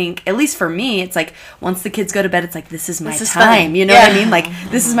 because I think, at least for me, it's like once the kids go to bed, it's like, this is my This is time. fun. You know what I mean? Like,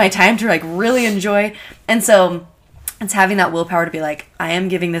 this is my time to like really enjoy. And so it's having that willpower to be like, I am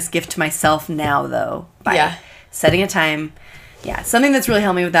giving this gift to myself now, though, by setting a time. Yeah, something that's really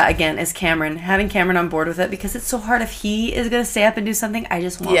helped me with that, again, is Cameron. Having Cameron on board with it, because it's so hard. If he is going to stay up and do something, I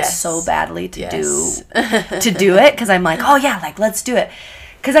just want so badly to do it, because I'm like, oh yeah, like, let's do it.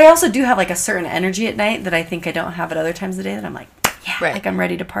 Because I also do have like a certain energy at night that I think I don't have at other times of the day, that I'm like, like I'm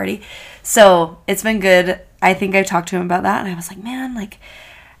ready to party. So it's been good. I think I talked to him about that, and I was like, man, like,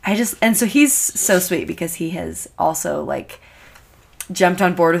 and so he's so sweet, because he has also like jumped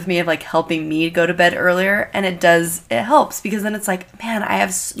on board with me of like helping me go to bed earlier, and it helps, because then it's like, man, I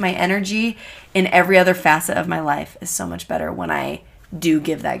have my energy in every other facet of my life is so much better when I do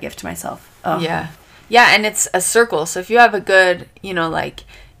give that gift to myself. Yeah, and it's a circle. So if you have a good, like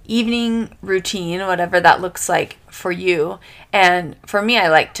evening routine, whatever that looks like for you, and for me, I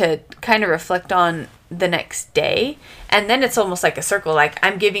like to kind of reflect on the next day, and then it's almost like a circle. Like,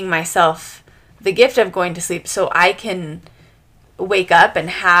 I'm giving myself the gift of going to sleep so I can wake up and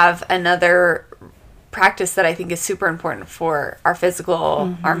have another practice that I think is super important for our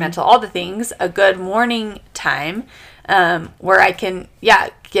physical, our mental, all the things, a good morning time, where I can,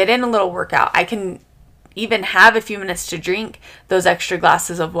 get in a little workout. I can even have a few minutes to drink those extra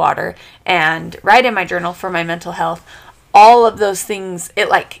glasses of water and write in my journal for my mental health. All of those things, it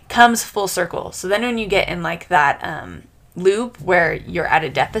like comes full circle. So then when you get in like that loop where you're at a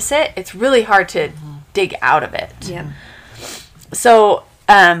deficit, it's really hard to dig out of it. Yeah. So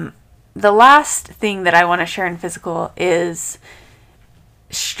the last thing that I want to share in physical is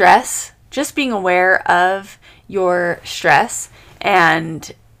stress. Just being aware of your stress.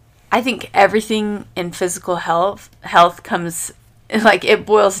 And I think everything in physical health comes, like, it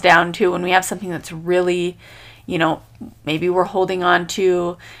boils down to when we have something that's really, maybe we're holding on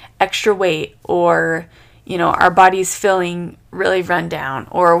to extra weight, or, our body's feeling really run down,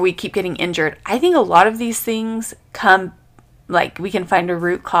 or we keep getting injured. I think a lot of these things come, like, we can find a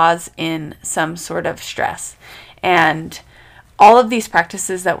root cause in some sort of stress. And all of these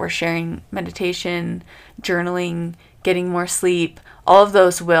practices that we're sharing, meditation, journaling, getting more sleep, all of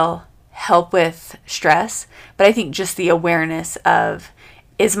those will help with stress. But I think just the awareness of,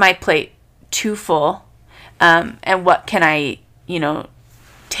 is my plate too full? And what can I,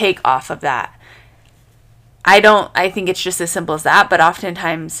 take off of that? I think it's just as simple as that, but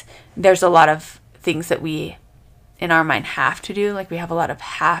oftentimes there's a lot of things that we, in our mind, have to do. Like, we have a lot of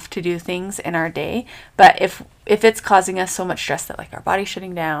have to do things in our day. But if it's causing us so much stress that, like, our body's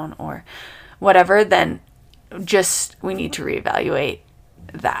shutting down or whatever, then just, we need to reevaluate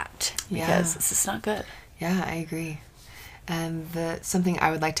that, because this is not good. Yeah, I agree. And something I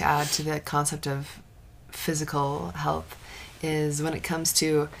would like to add to the concept of physical health is when it comes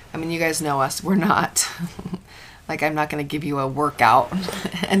to, you guys know us, we're not, like, I'm not going to give you a workout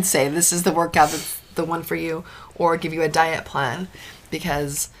and say, this is the workout that's the one for you, or give you a diet plan,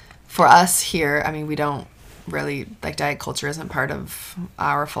 because for us here, we don't really, like, diet culture isn't part of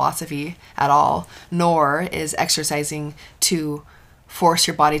our philosophy at all, nor is exercising to force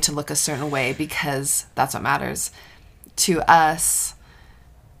your body to look a certain way, because that's what matters. To us,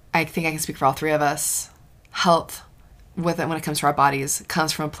 I think I can speak for all three of us, health with it when it comes to our bodies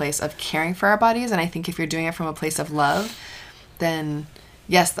comes from a place of caring for our bodies. And I think if you're doing it from a place of love, then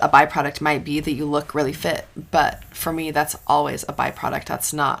yes, a byproduct might be that you look really fit. But for me, that's always a byproduct.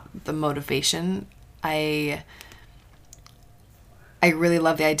 That's not the motivation. I really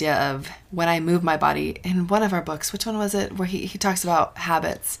love the idea of when I move my body. In one of our books, which one was it, where he talks about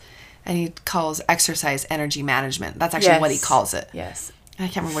habits, and he calls exercise energy management. That's actually what he calls it. Yes. I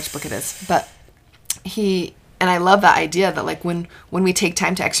can't remember which book it is, but and I love that idea that, like, when we take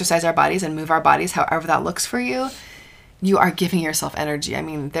time to exercise our bodies and move our bodies, however that looks for you, you are giving yourself energy.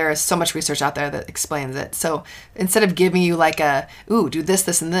 There is so much research out there that explains it. So instead of giving you like do this,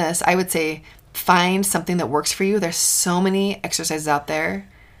 this, and this, I would say find something that works for you. There's so many exercises out there.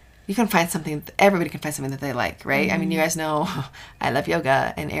 You can find something, everybody can find something that they like, right? Mm-hmm. You guys know I love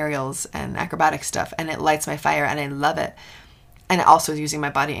yoga and aerials and acrobatic stuff, and it lights my fire, and I love it. And also using my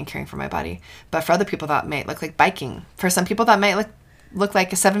body and caring for my body. But for other people, that might look like biking. For some people, that might look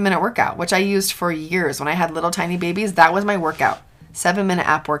like a 7-minute workout, which I used for years. When I had little tiny babies, that was my workout. 7-minute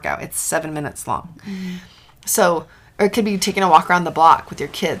app workout. It's 7 minutes long. Mm-hmm. So, or it could be taking a walk around the block with your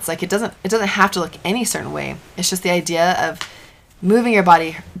kids. Like, it doesn't have to look any certain way. It's just the idea of moving your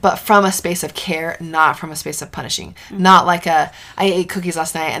body, but from a space of care, not from a space of punishing. Mm-hmm. Not like I ate cookies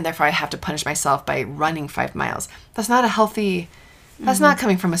last night and therefore I have to punish myself by running 5 miles. That's not a healthy, that's not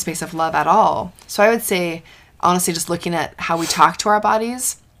coming from a space of love at all. So I would say honestly just looking at how we talk to our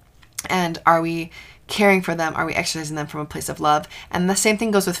bodies, and are we caring for them? Are we exercising them from a place of love? And the same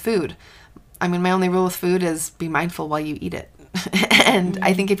thing goes with food. I mean, my only rule with food is be mindful while you eat it. And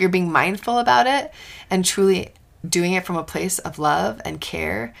I think if you're being mindful about it and truly doing it from a place of love and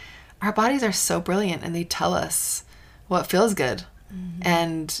care, our bodies are so brilliant, and they tell us what feels good.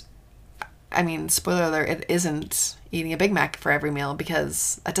 And I mean, spoiler alert, it isn't eating a Big Mac for every meal,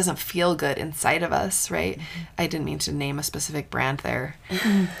 because that doesn't feel good inside of us, right? I didn't mean to name a specific brand there.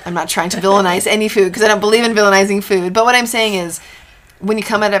 I'm not trying to villainize any food, because I don't believe in villainizing food. But what I'm saying is, when you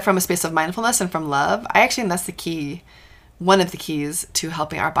come at it from a space of mindfulness and from love, I actually think that's the key, one of the keys to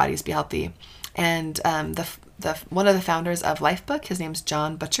helping our bodies be healthy. And the one of the founders of Lifebook, his name's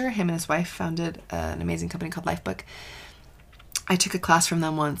John Butcher. Him and his wife founded an amazing company called Lifebook. I took a class from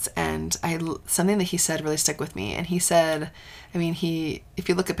them once, and something that he said really stuck with me. And he said, I mean, if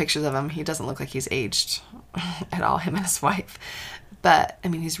you look at pictures of him, he doesn't look like he's aged at all, him and his wife. But I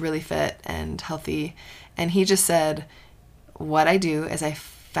mean, he's really fit and healthy. And he just said, what I do is I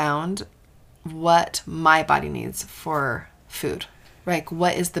found what my body needs for food. Like,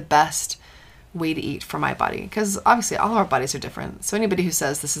 what is the best way to eat for my body? Because obviously all of our bodies are different. So anybody who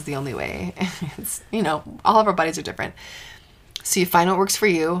says this is the only way, it's, all of our bodies are different. So you find what works for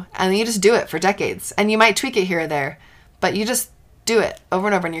you, and then you just do it for decades. And you might tweak it here or there, but you just do it over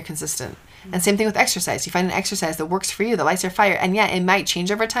and over, and you're consistent. And same thing with exercise. You find an exercise that works for you, that lights your fire. And yeah, it might change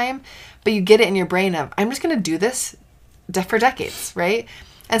over time, but you get it in your brain of, I'm just going to do this for decades, right?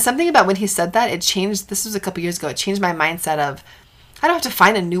 And something about when he said that, it changed. This was a couple years ago. It changed my mindset of, I don't have to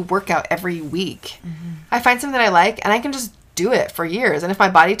find a new workout every week. I find something that I like, and I can just do it for years. And if my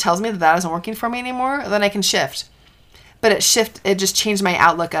body tells me that isn't working for me anymore, then I can shift. But it just changed my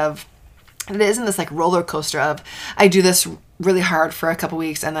outlook of, it isn't this like roller coaster of, I do this really hard for a couple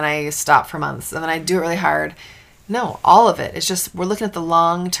weeks and then I stop for months and then I do it really hard. No, all of it. It's just, we're looking at the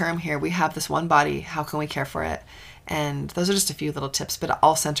long term here. We have this one body. How can we care for it? And those are just a few little tips, but it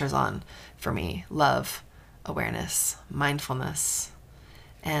all centers on, for me, love, awareness, mindfulness,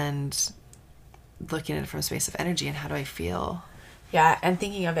 and looking at it from a space of energy and how do I feel? Yeah, and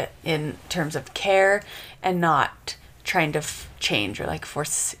thinking of it in terms of care and not trying to change or like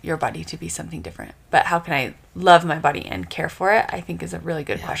force your body to be something different. But how can I love my body and care for it, I think is a really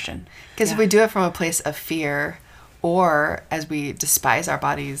good question. Because if we do it from a place of fear, or as we despise our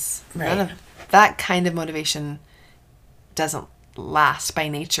bodies, none of that kind of motivation doesn't last by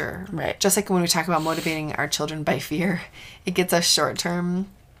nature. Right. Just like when we talk about motivating our children by fear, it gets us short-term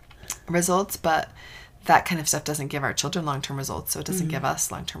results, but that kind of stuff doesn't give our children long-term results, so it doesn't give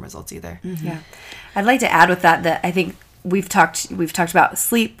us long-term results either. Yeah. I'd like to add with that I think we've talked about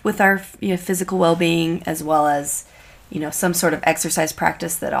sleep with our physical well-being, as well as some sort of exercise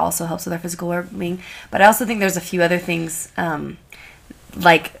practice that also helps with our physical well-being. But I also think there's a few other things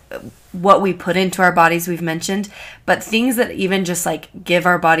like what we put into our bodies we've mentioned, but things that even just like give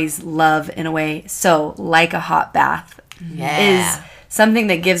our bodies love in a way. So like a hot bath is something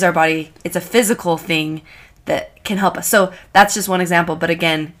that gives our body, it's a physical thing that can help us. So that's just one example. But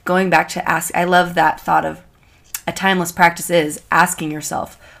again, going back to I love that thought of a timeless practice is asking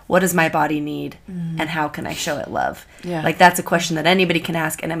yourself, what does my body need and how can I show it love? Yeah. Like that's a question that anybody can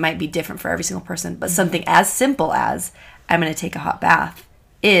ask, and it might be different for every single person, but something as simple as I'm going to take a hot bath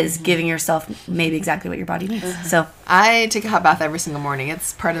is giving yourself maybe exactly what your body needs. So I take a hot bath every single morning.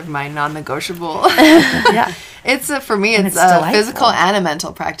 It's part of my non-negotiable. For me, it's a physical and a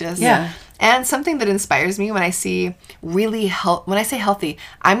mental practice. Yeah. And something that inspires me when I see when I say healthy,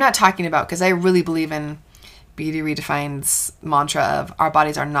 I'm not talking about, because I really believe in Beauty Redefined's mantra of our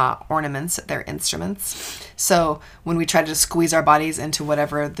bodies are not ornaments, they're instruments. So when we try to just squeeze our bodies into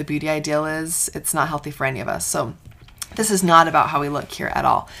whatever the beauty ideal is, it's not healthy for any of us. So this is not about how we look here at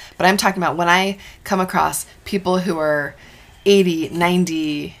all. But I'm talking about when I come across people who are 80,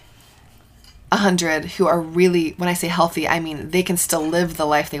 90, 100, who are really, when I say healthy, I mean they can still live the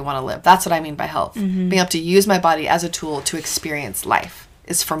life they want to live. That's what I mean by health. Being able to use my body as a tool to experience life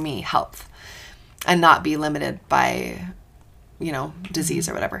is, for me, health. And not be limited by, disease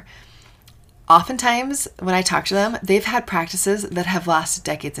or whatever. Oftentimes, when I talk to them, they've had practices that have lasted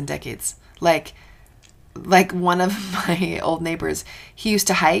decades and decades. Like one of my old neighbors, he used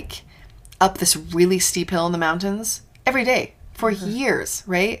to hike up this really steep hill in the mountains every day for years,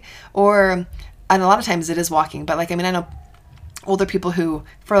 right? And a lot of times it is walking, but I know older people who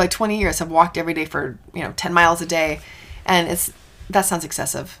for like 20 years have walked every day for 10 miles a day, and that sounds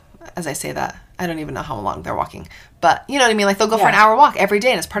excessive. as I say that, I don't even know how long they're walking, but you know what I mean? Like they'll go for an hour walk every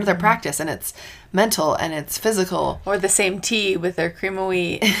day and it's part of their practice, and it's mental and it's physical. Or the same tea with their cream of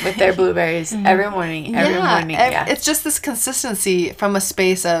wheat, with their blueberries every morning. It's just this consistency from a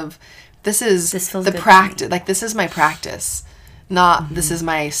space of this is the practice. Like this is my practice, not this is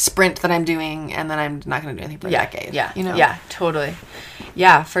my sprint that I'm doing and then I'm not going to do anything for a decade. Yeah. You know? Yeah, totally.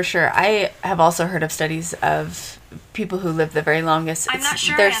 Yeah, for sure. I have also heard of studies of people who live the very longest. I'm not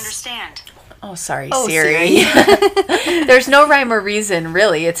sure I understand. Oh, sorry, Siri. There's no rhyme or reason,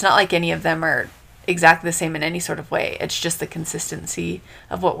 really. It's not like any of them are exactly the same in any sort of way. It's just the consistency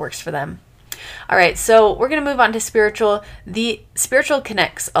of what works for them. All right, so we're going to move on to spiritual. The spiritual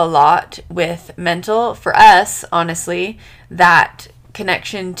connects a lot with mental. For us, honestly, that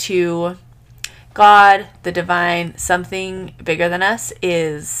connection to God, the divine, something bigger than us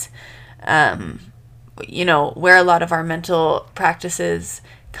is, where a lot of our mental practices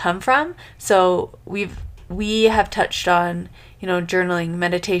come from. So we have touched on, journaling,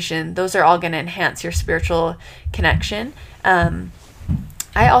 meditation. Those are all going to enhance your spiritual connection.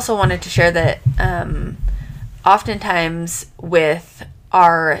 I also wanted to share that oftentimes with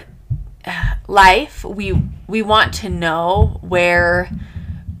our life, we want to know where,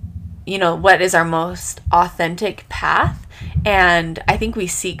 what is our most authentic path. And I think we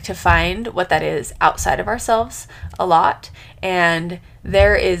seek to find what that is outside of ourselves a lot. And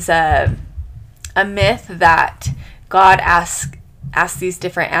there is a myth that God asks these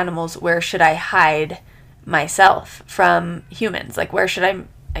different animals, where should I hide myself from humans? Like, where should I,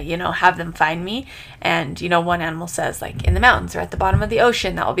 have them find me? And, one animal says, like, in the mountains or at the bottom of the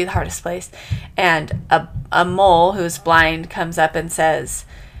ocean, that will be the hardest place. And a mole who's blind comes up and says,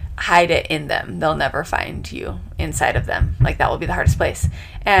 hide it in them. They'll never find you inside of them. Like, that will be the hardest place.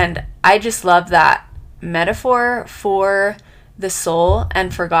 And I just love that metaphor for the soul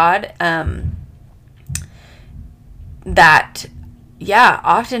and for God.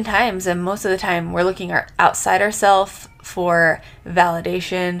 Oftentimes and most of the time we're looking outside ourselves for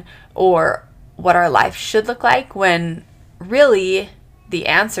validation or what our life should look like, when really the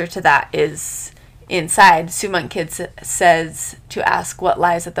answer to that is inside. Suman Kid says to ask what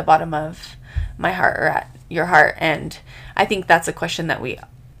lies at the bottom of my heart or at your heart. And I think that's a question that we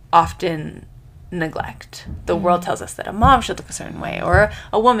often neglect. The world tells us that a mom should look a certain way, or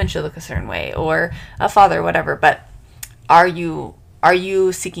a woman should look a certain way, or a father, whatever. But are you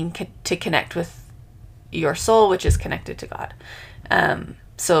seeking to connect with your soul, which is connected to God?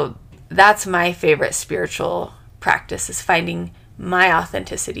 So that's my favorite spiritual practice, is finding my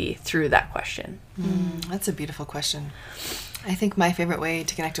authenticity through that question. That's a beautiful question. I think my favorite way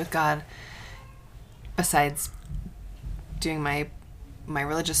to connect with God, besides doing my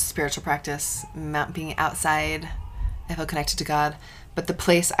religious spiritual practice, being outside, I feel connected to God. But the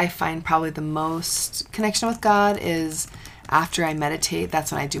place I find probably the most connection with God is after I meditate.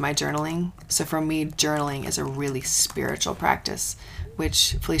 That's when I do my journaling. So for me, journaling is a really spiritual practice,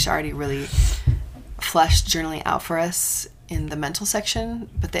 which Felicia already really fleshed journaling out for us in the mental section,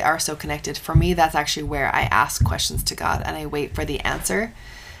 but they are so connected. For me, that's actually where I ask questions to God and I wait for the answer.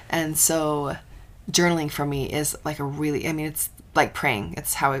 And so journaling for me is like it's like praying.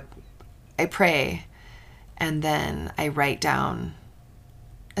 It's how I pray and then I write down.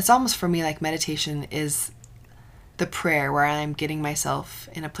 It's almost for me like meditation is the prayer where I'm getting myself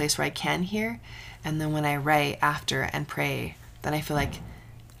in a place where I can hear. And then when I write after and pray, then I feel like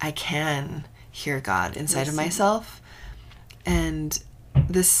I can hear God inside of myself. And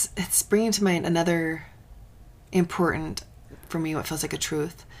it's bringing to mind another important, for me, what feels like a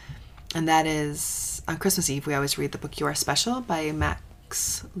truth. And that is, on Christmas Eve, we always read the book You Are Special by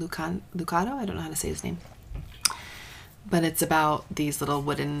Max Lucado. I don't know how to say his name. But it's about these little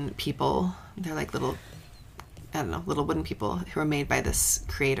wooden people. They're like little wooden people who are made by this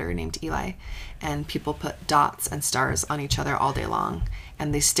creator named Eli. And people put dots and stars on each other all day long.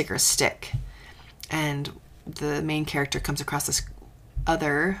 And these stickers stick. And the main character comes across this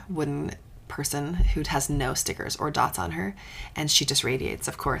other wooden person who has no stickers or dots on her, and she just radiates,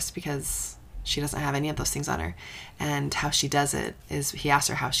 of course, because she doesn't have any of those things on her. And how she does it is, he asks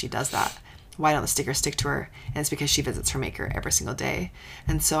her how she does that. Why don't the stickers stick to her? And it's because she visits her maker every single day.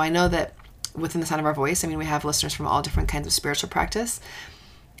 And so I know that within the sound of our voice, we have listeners from all different kinds of spiritual practice.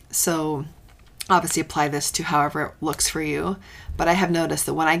 So obviously apply this to however it looks for you. But I have noticed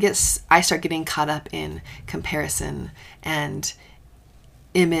that when I start getting caught up in comparison and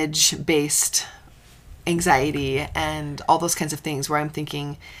image-based anxiety and all those kinds of things where I'm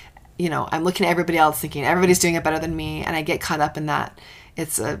thinking, I'm looking at everybody else thinking everybody's doing it better than me, and I get caught up in that.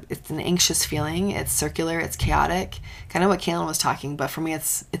 It's an anxious feeling. It's circular. It's chaotic. Kind of what Kaylin was talking, but for me,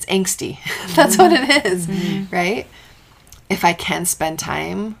 it's angsty. That's what it is, right? If I can spend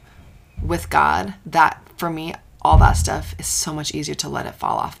time with God, that for me, all that stuff is so much easier to let it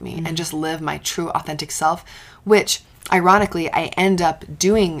fall off me and just live my true, authentic self, which ironically, I end up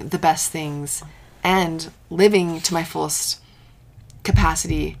doing the best things and living to my fullest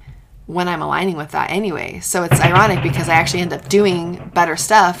capacity when I'm aligning with that anyway. So it's ironic because I actually end up doing better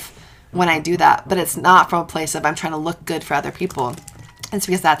stuff when I do that, but it's not from a place of I'm trying to look good for other people. It's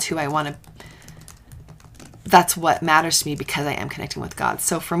because that's who I want to, that's what matters to me because I am connecting with God.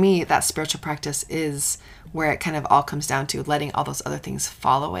 So for me, that spiritual practice is where it kind of all comes down to letting all those other things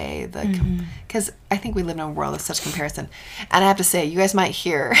fall away. Because I think we live in a world of such comparison. And I have to say, you guys might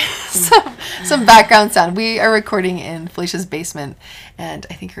hear some background sound. We are recording in Felicia's basement, and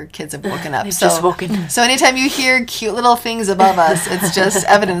I think her kids have woken up. They've just woken. So anytime you hear cute little things above us, it's just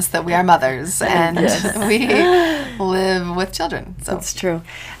evidence that we are mothers and we live with children. So That's true.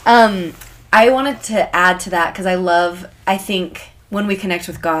 I wanted to add to that because I think when we connect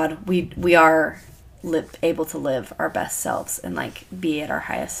with God, we are able to live our best selves and like be at our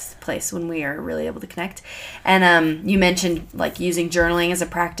highest place when we are really able to connect. And you mentioned like using journaling as a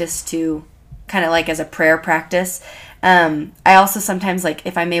practice to kind of like as a prayer practice. I also sometimes like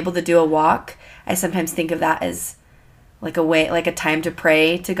if I'm able to do a walk, I sometimes think of that as like a way, like a time to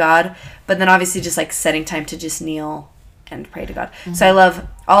pray to God, but then obviously just like setting time to just kneel and pray to God. So I love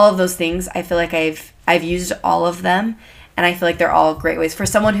all of those things. I feel like I've used all of them, and I feel like they're all great ways for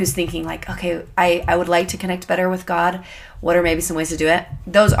someone who's thinking like, okay, I would like to connect better with God. What are maybe some ways to do it?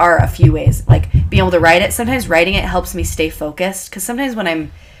 Those are a few ways. Like being able to write it. Sometimes writing it helps me stay focused, because sometimes when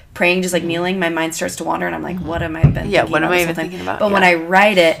I'm praying, just like kneeling, my mind starts to wander, and I'm like, what am I been thinking what about am I this even whole time? thinking about? But when I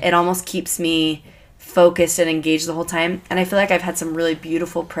write it, it almost keeps me focused and engaged the whole time. And I feel like I've had some really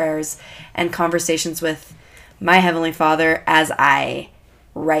beautiful prayers and conversations with my Heavenly Father as I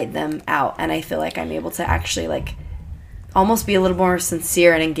write them out. And I feel like I'm able to actually like almost be a little more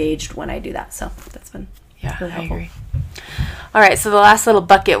sincere and engaged when I do that. So that's been really helpful. I agree. All right, so the last little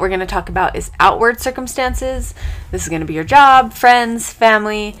bucket we're going to talk about is outward circumstances. This is going to be your job, friends,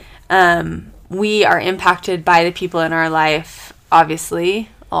 family. We are impacted by the people in our life, obviously,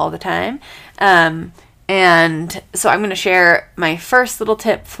 all the time. And so I'm going to share my first little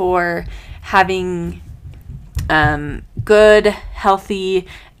tip for having good, healthy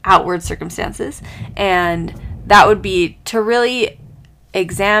outward circumstances. And that would be to really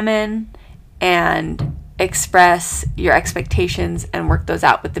examine and express your expectations and work those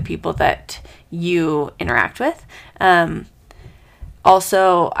out with the people that you interact with.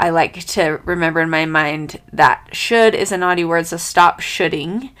 Also, I like to remember in my mind that should is a naughty word, so stop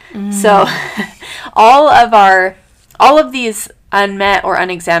shoulding. So all of these unmet or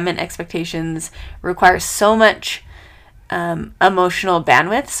unexamined expectations require so much emotional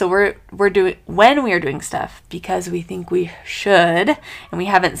bandwidth. So when we are doing stuff because we think we should and we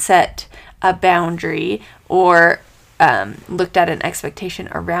haven't set a boundary or looked at an expectation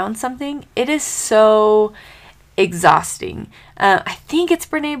around something, it is so exhausting. I think it's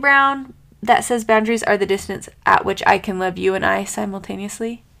Brene Brown that says boundaries are the distance at which I can love you and I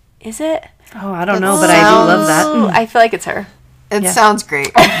simultaneously. Is it? Oh, I don't know, but I do love that. I feel like it's her. it sounds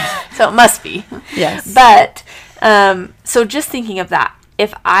great. So it must be. Yes. But so just thinking of that,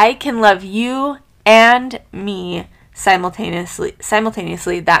 if I can love you and me simultaneously,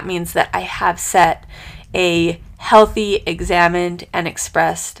 that means that I have set a healthy, examined, and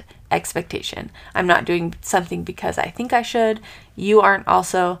expressed expectation. I'm not doing something because I think I should. You aren't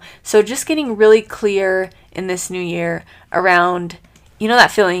also. So just getting really clear in this new year around,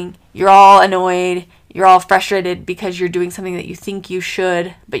 that feeling, you're all annoyed, you're all frustrated because you're doing something that you think you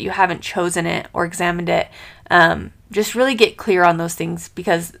should, but you haven't chosen it or examined it. Just really get clear on those things,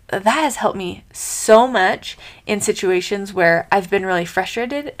 because that has helped me so much in situations where I've been really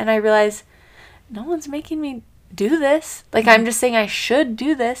frustrated and I realize no one's making me do this. Like, I'm just saying I should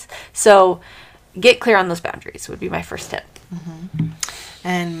do this. So get clear on those boundaries would be my first tip. Mm-hmm.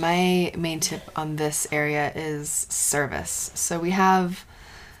 And my main tip on this area is service. So we have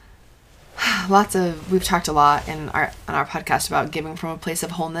we've talked a lot on our podcast about giving from a place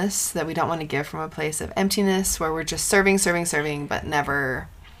of wholeness, that we don't want to give from a place of emptiness where we're just serving, but never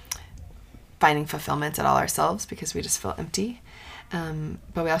finding fulfillment at all ourselves because we just feel empty.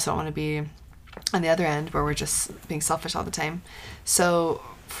 But we also don't want to be on the other end where we're just being selfish all the time. So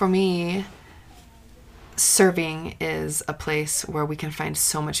for me, serving is a place where we can find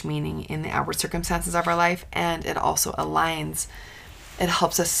so much meaning in the outward circumstances of our life, and it also aligns it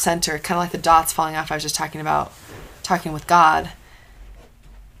helps us center, kind of like the dots falling off I was just talking about, talking with God.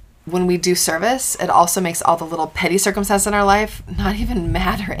 When we do service, it also makes all the little petty circumstances in our life not even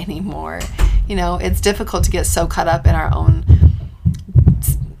matter anymore. You know, it's difficult to get so caught up in our own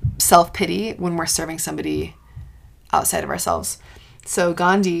self-pity when we're serving somebody outside of ourselves. So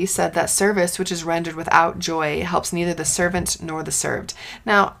Gandhi said that service which is rendered without joy helps neither the servant nor the served.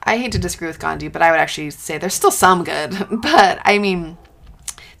 Now, I hate to disagree with Gandhi, but I would actually say there's still some good. But I mean,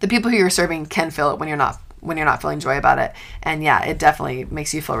 the people who you're serving can feel it when you're not feeling joy about it. And yeah, it definitely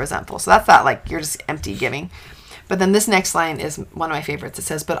makes you feel resentful. So that's not like you're just empty giving. But then this next line is one of my favorites. It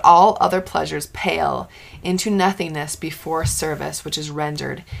says, "But all other pleasures pale into nothingness before service, which is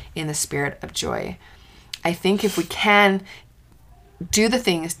rendered in the spirit of joy." I think if we can do the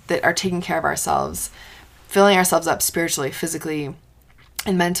things that are taking care of ourselves, filling ourselves up spiritually, physically,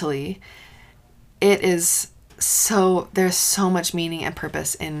 and mentally, there's so much meaning and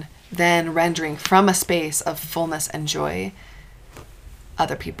purpose in then rendering from a space of fullness and joy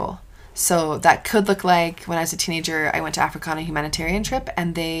other people. So that could look like when I was a teenager, I went to Africa on a humanitarian trip,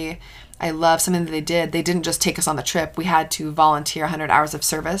 and I love something that they did. They didn't just take us on the trip. We had to volunteer 100 hours of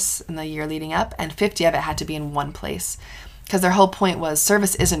service in the year leading up, and 50 of it had to be in one place. Because their whole point was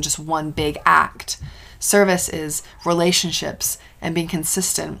service isn't just one big act. Service is relationships and being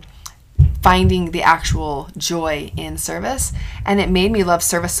consistent, finding the actual joy in service. And it made me love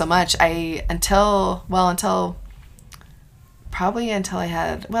service so much. Until it was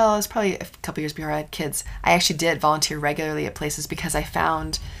probably a couple years before I had kids, I actually did volunteer regularly at places because I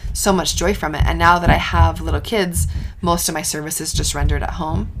found so much joy from it. And now that I have little kids, most of my service is just rendered at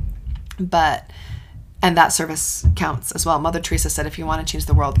home. And that service counts as well. Mother Teresa said, if you want to change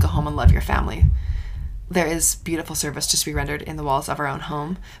the world, go home and love your family. There is beautiful service just to be rendered in the walls of our own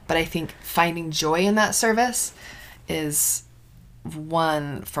home. But I think finding joy in that service is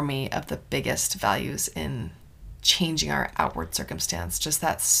one, for me, of the biggest values in changing our outward circumstance. Just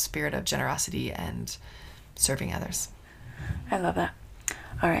that spirit of generosity and serving others. I love that.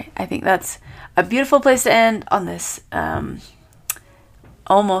 All right. I think that's a beautiful place to end on this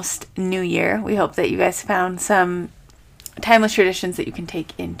almost new year. We hope that you guys found some timeless traditions that you can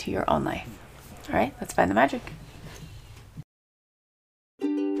take into your own life. All right, let's find the magic.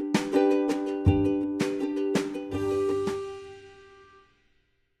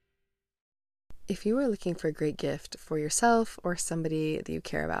 If you are looking for a great gift for yourself or somebody that you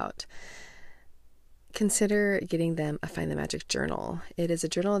care about, consider getting them a Find the Magic journal. It is a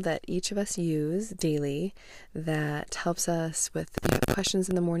journal that each of us use daily that helps us with questions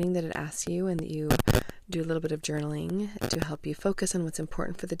in the morning that it asks you, and that you do a little bit of journaling to help you focus on what's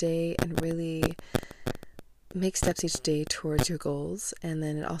important for the day and really make steps each day towards your goals. And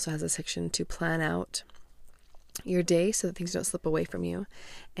then it also has a section to plan out your day so that things don't slip away from you.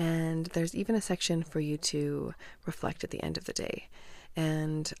 And there's even a section for you to reflect at the end of the day.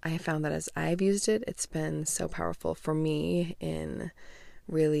 And I have found that as I've used it, it's been so powerful for me in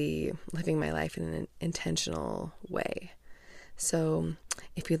really living my life in an intentional way. So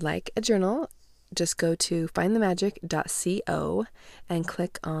if you'd like a journal, just go to findthemagic.co and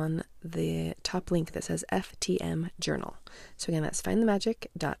click on the top link that says FTM Journal. So again, that's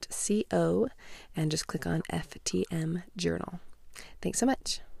findthemagic.co and just click on FTM Journal. Thanks so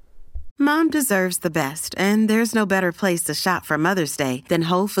much. Mom deserves the best, and there's no better place to shop for Mother's Day than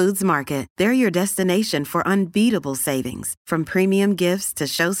Whole Foods Market. They're your destination for unbeatable savings, from premium gifts to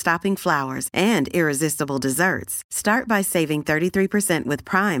show-stopping flowers and irresistible desserts. Start by saving 33% with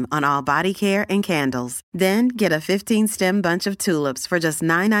Prime on all body care and candles. Then get a 15-stem bunch of tulips for just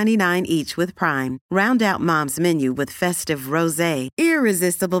 $9.99 each with Prime. Round out Mom's menu with festive rosé,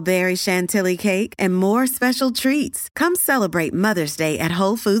 irresistible berry chantilly cake, and more special treats. Come celebrate Mother's Day at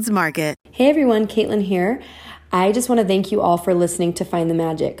Whole Foods Market. Hey everyone, Caitlin here. I just want to thank you all for listening to Find the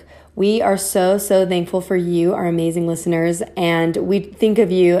Magic. We are so thankful for you, our amazing listeners, and we think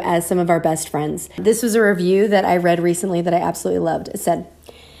of you as some of our best friends. This was a review that I read recently that I absolutely loved. It said,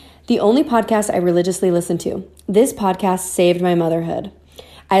 "The only podcast I religiously listen to. This podcast saved my motherhood.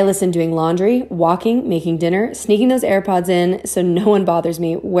 I listen doing laundry, walking, making dinner, sneaking those AirPods in so no one bothers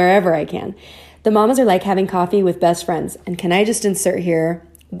me wherever I can. The mamas are like having coffee with best friends." And can I just insert here,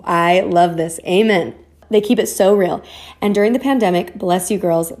 I love this. Amen. They keep it so real. And during the pandemic, bless you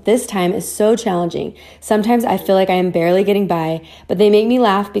girls, this time is so challenging. Sometimes I feel like I am barely getting by, but they make me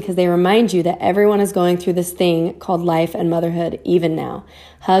laugh because they remind you that everyone is going through this thing called life and motherhood even now.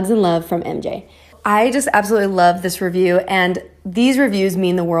 Hugs and love from MJ. I just absolutely love this review, and these reviews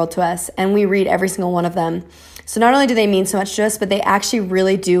mean the world to us, and we read every single one of them. So not only do they mean so much to us, but they actually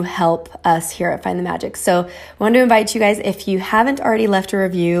really do help us here at Find the Magic. So I wanted to invite you guys, if you haven't already left a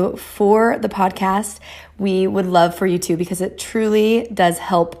review for the podcast, we would love for you to, because it truly does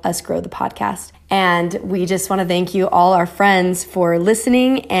help us grow the podcast. And we just want to thank you, all our friends, for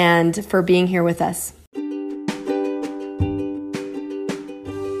listening and for being here with us.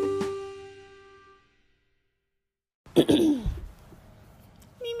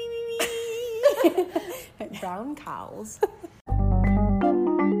 Brown cows.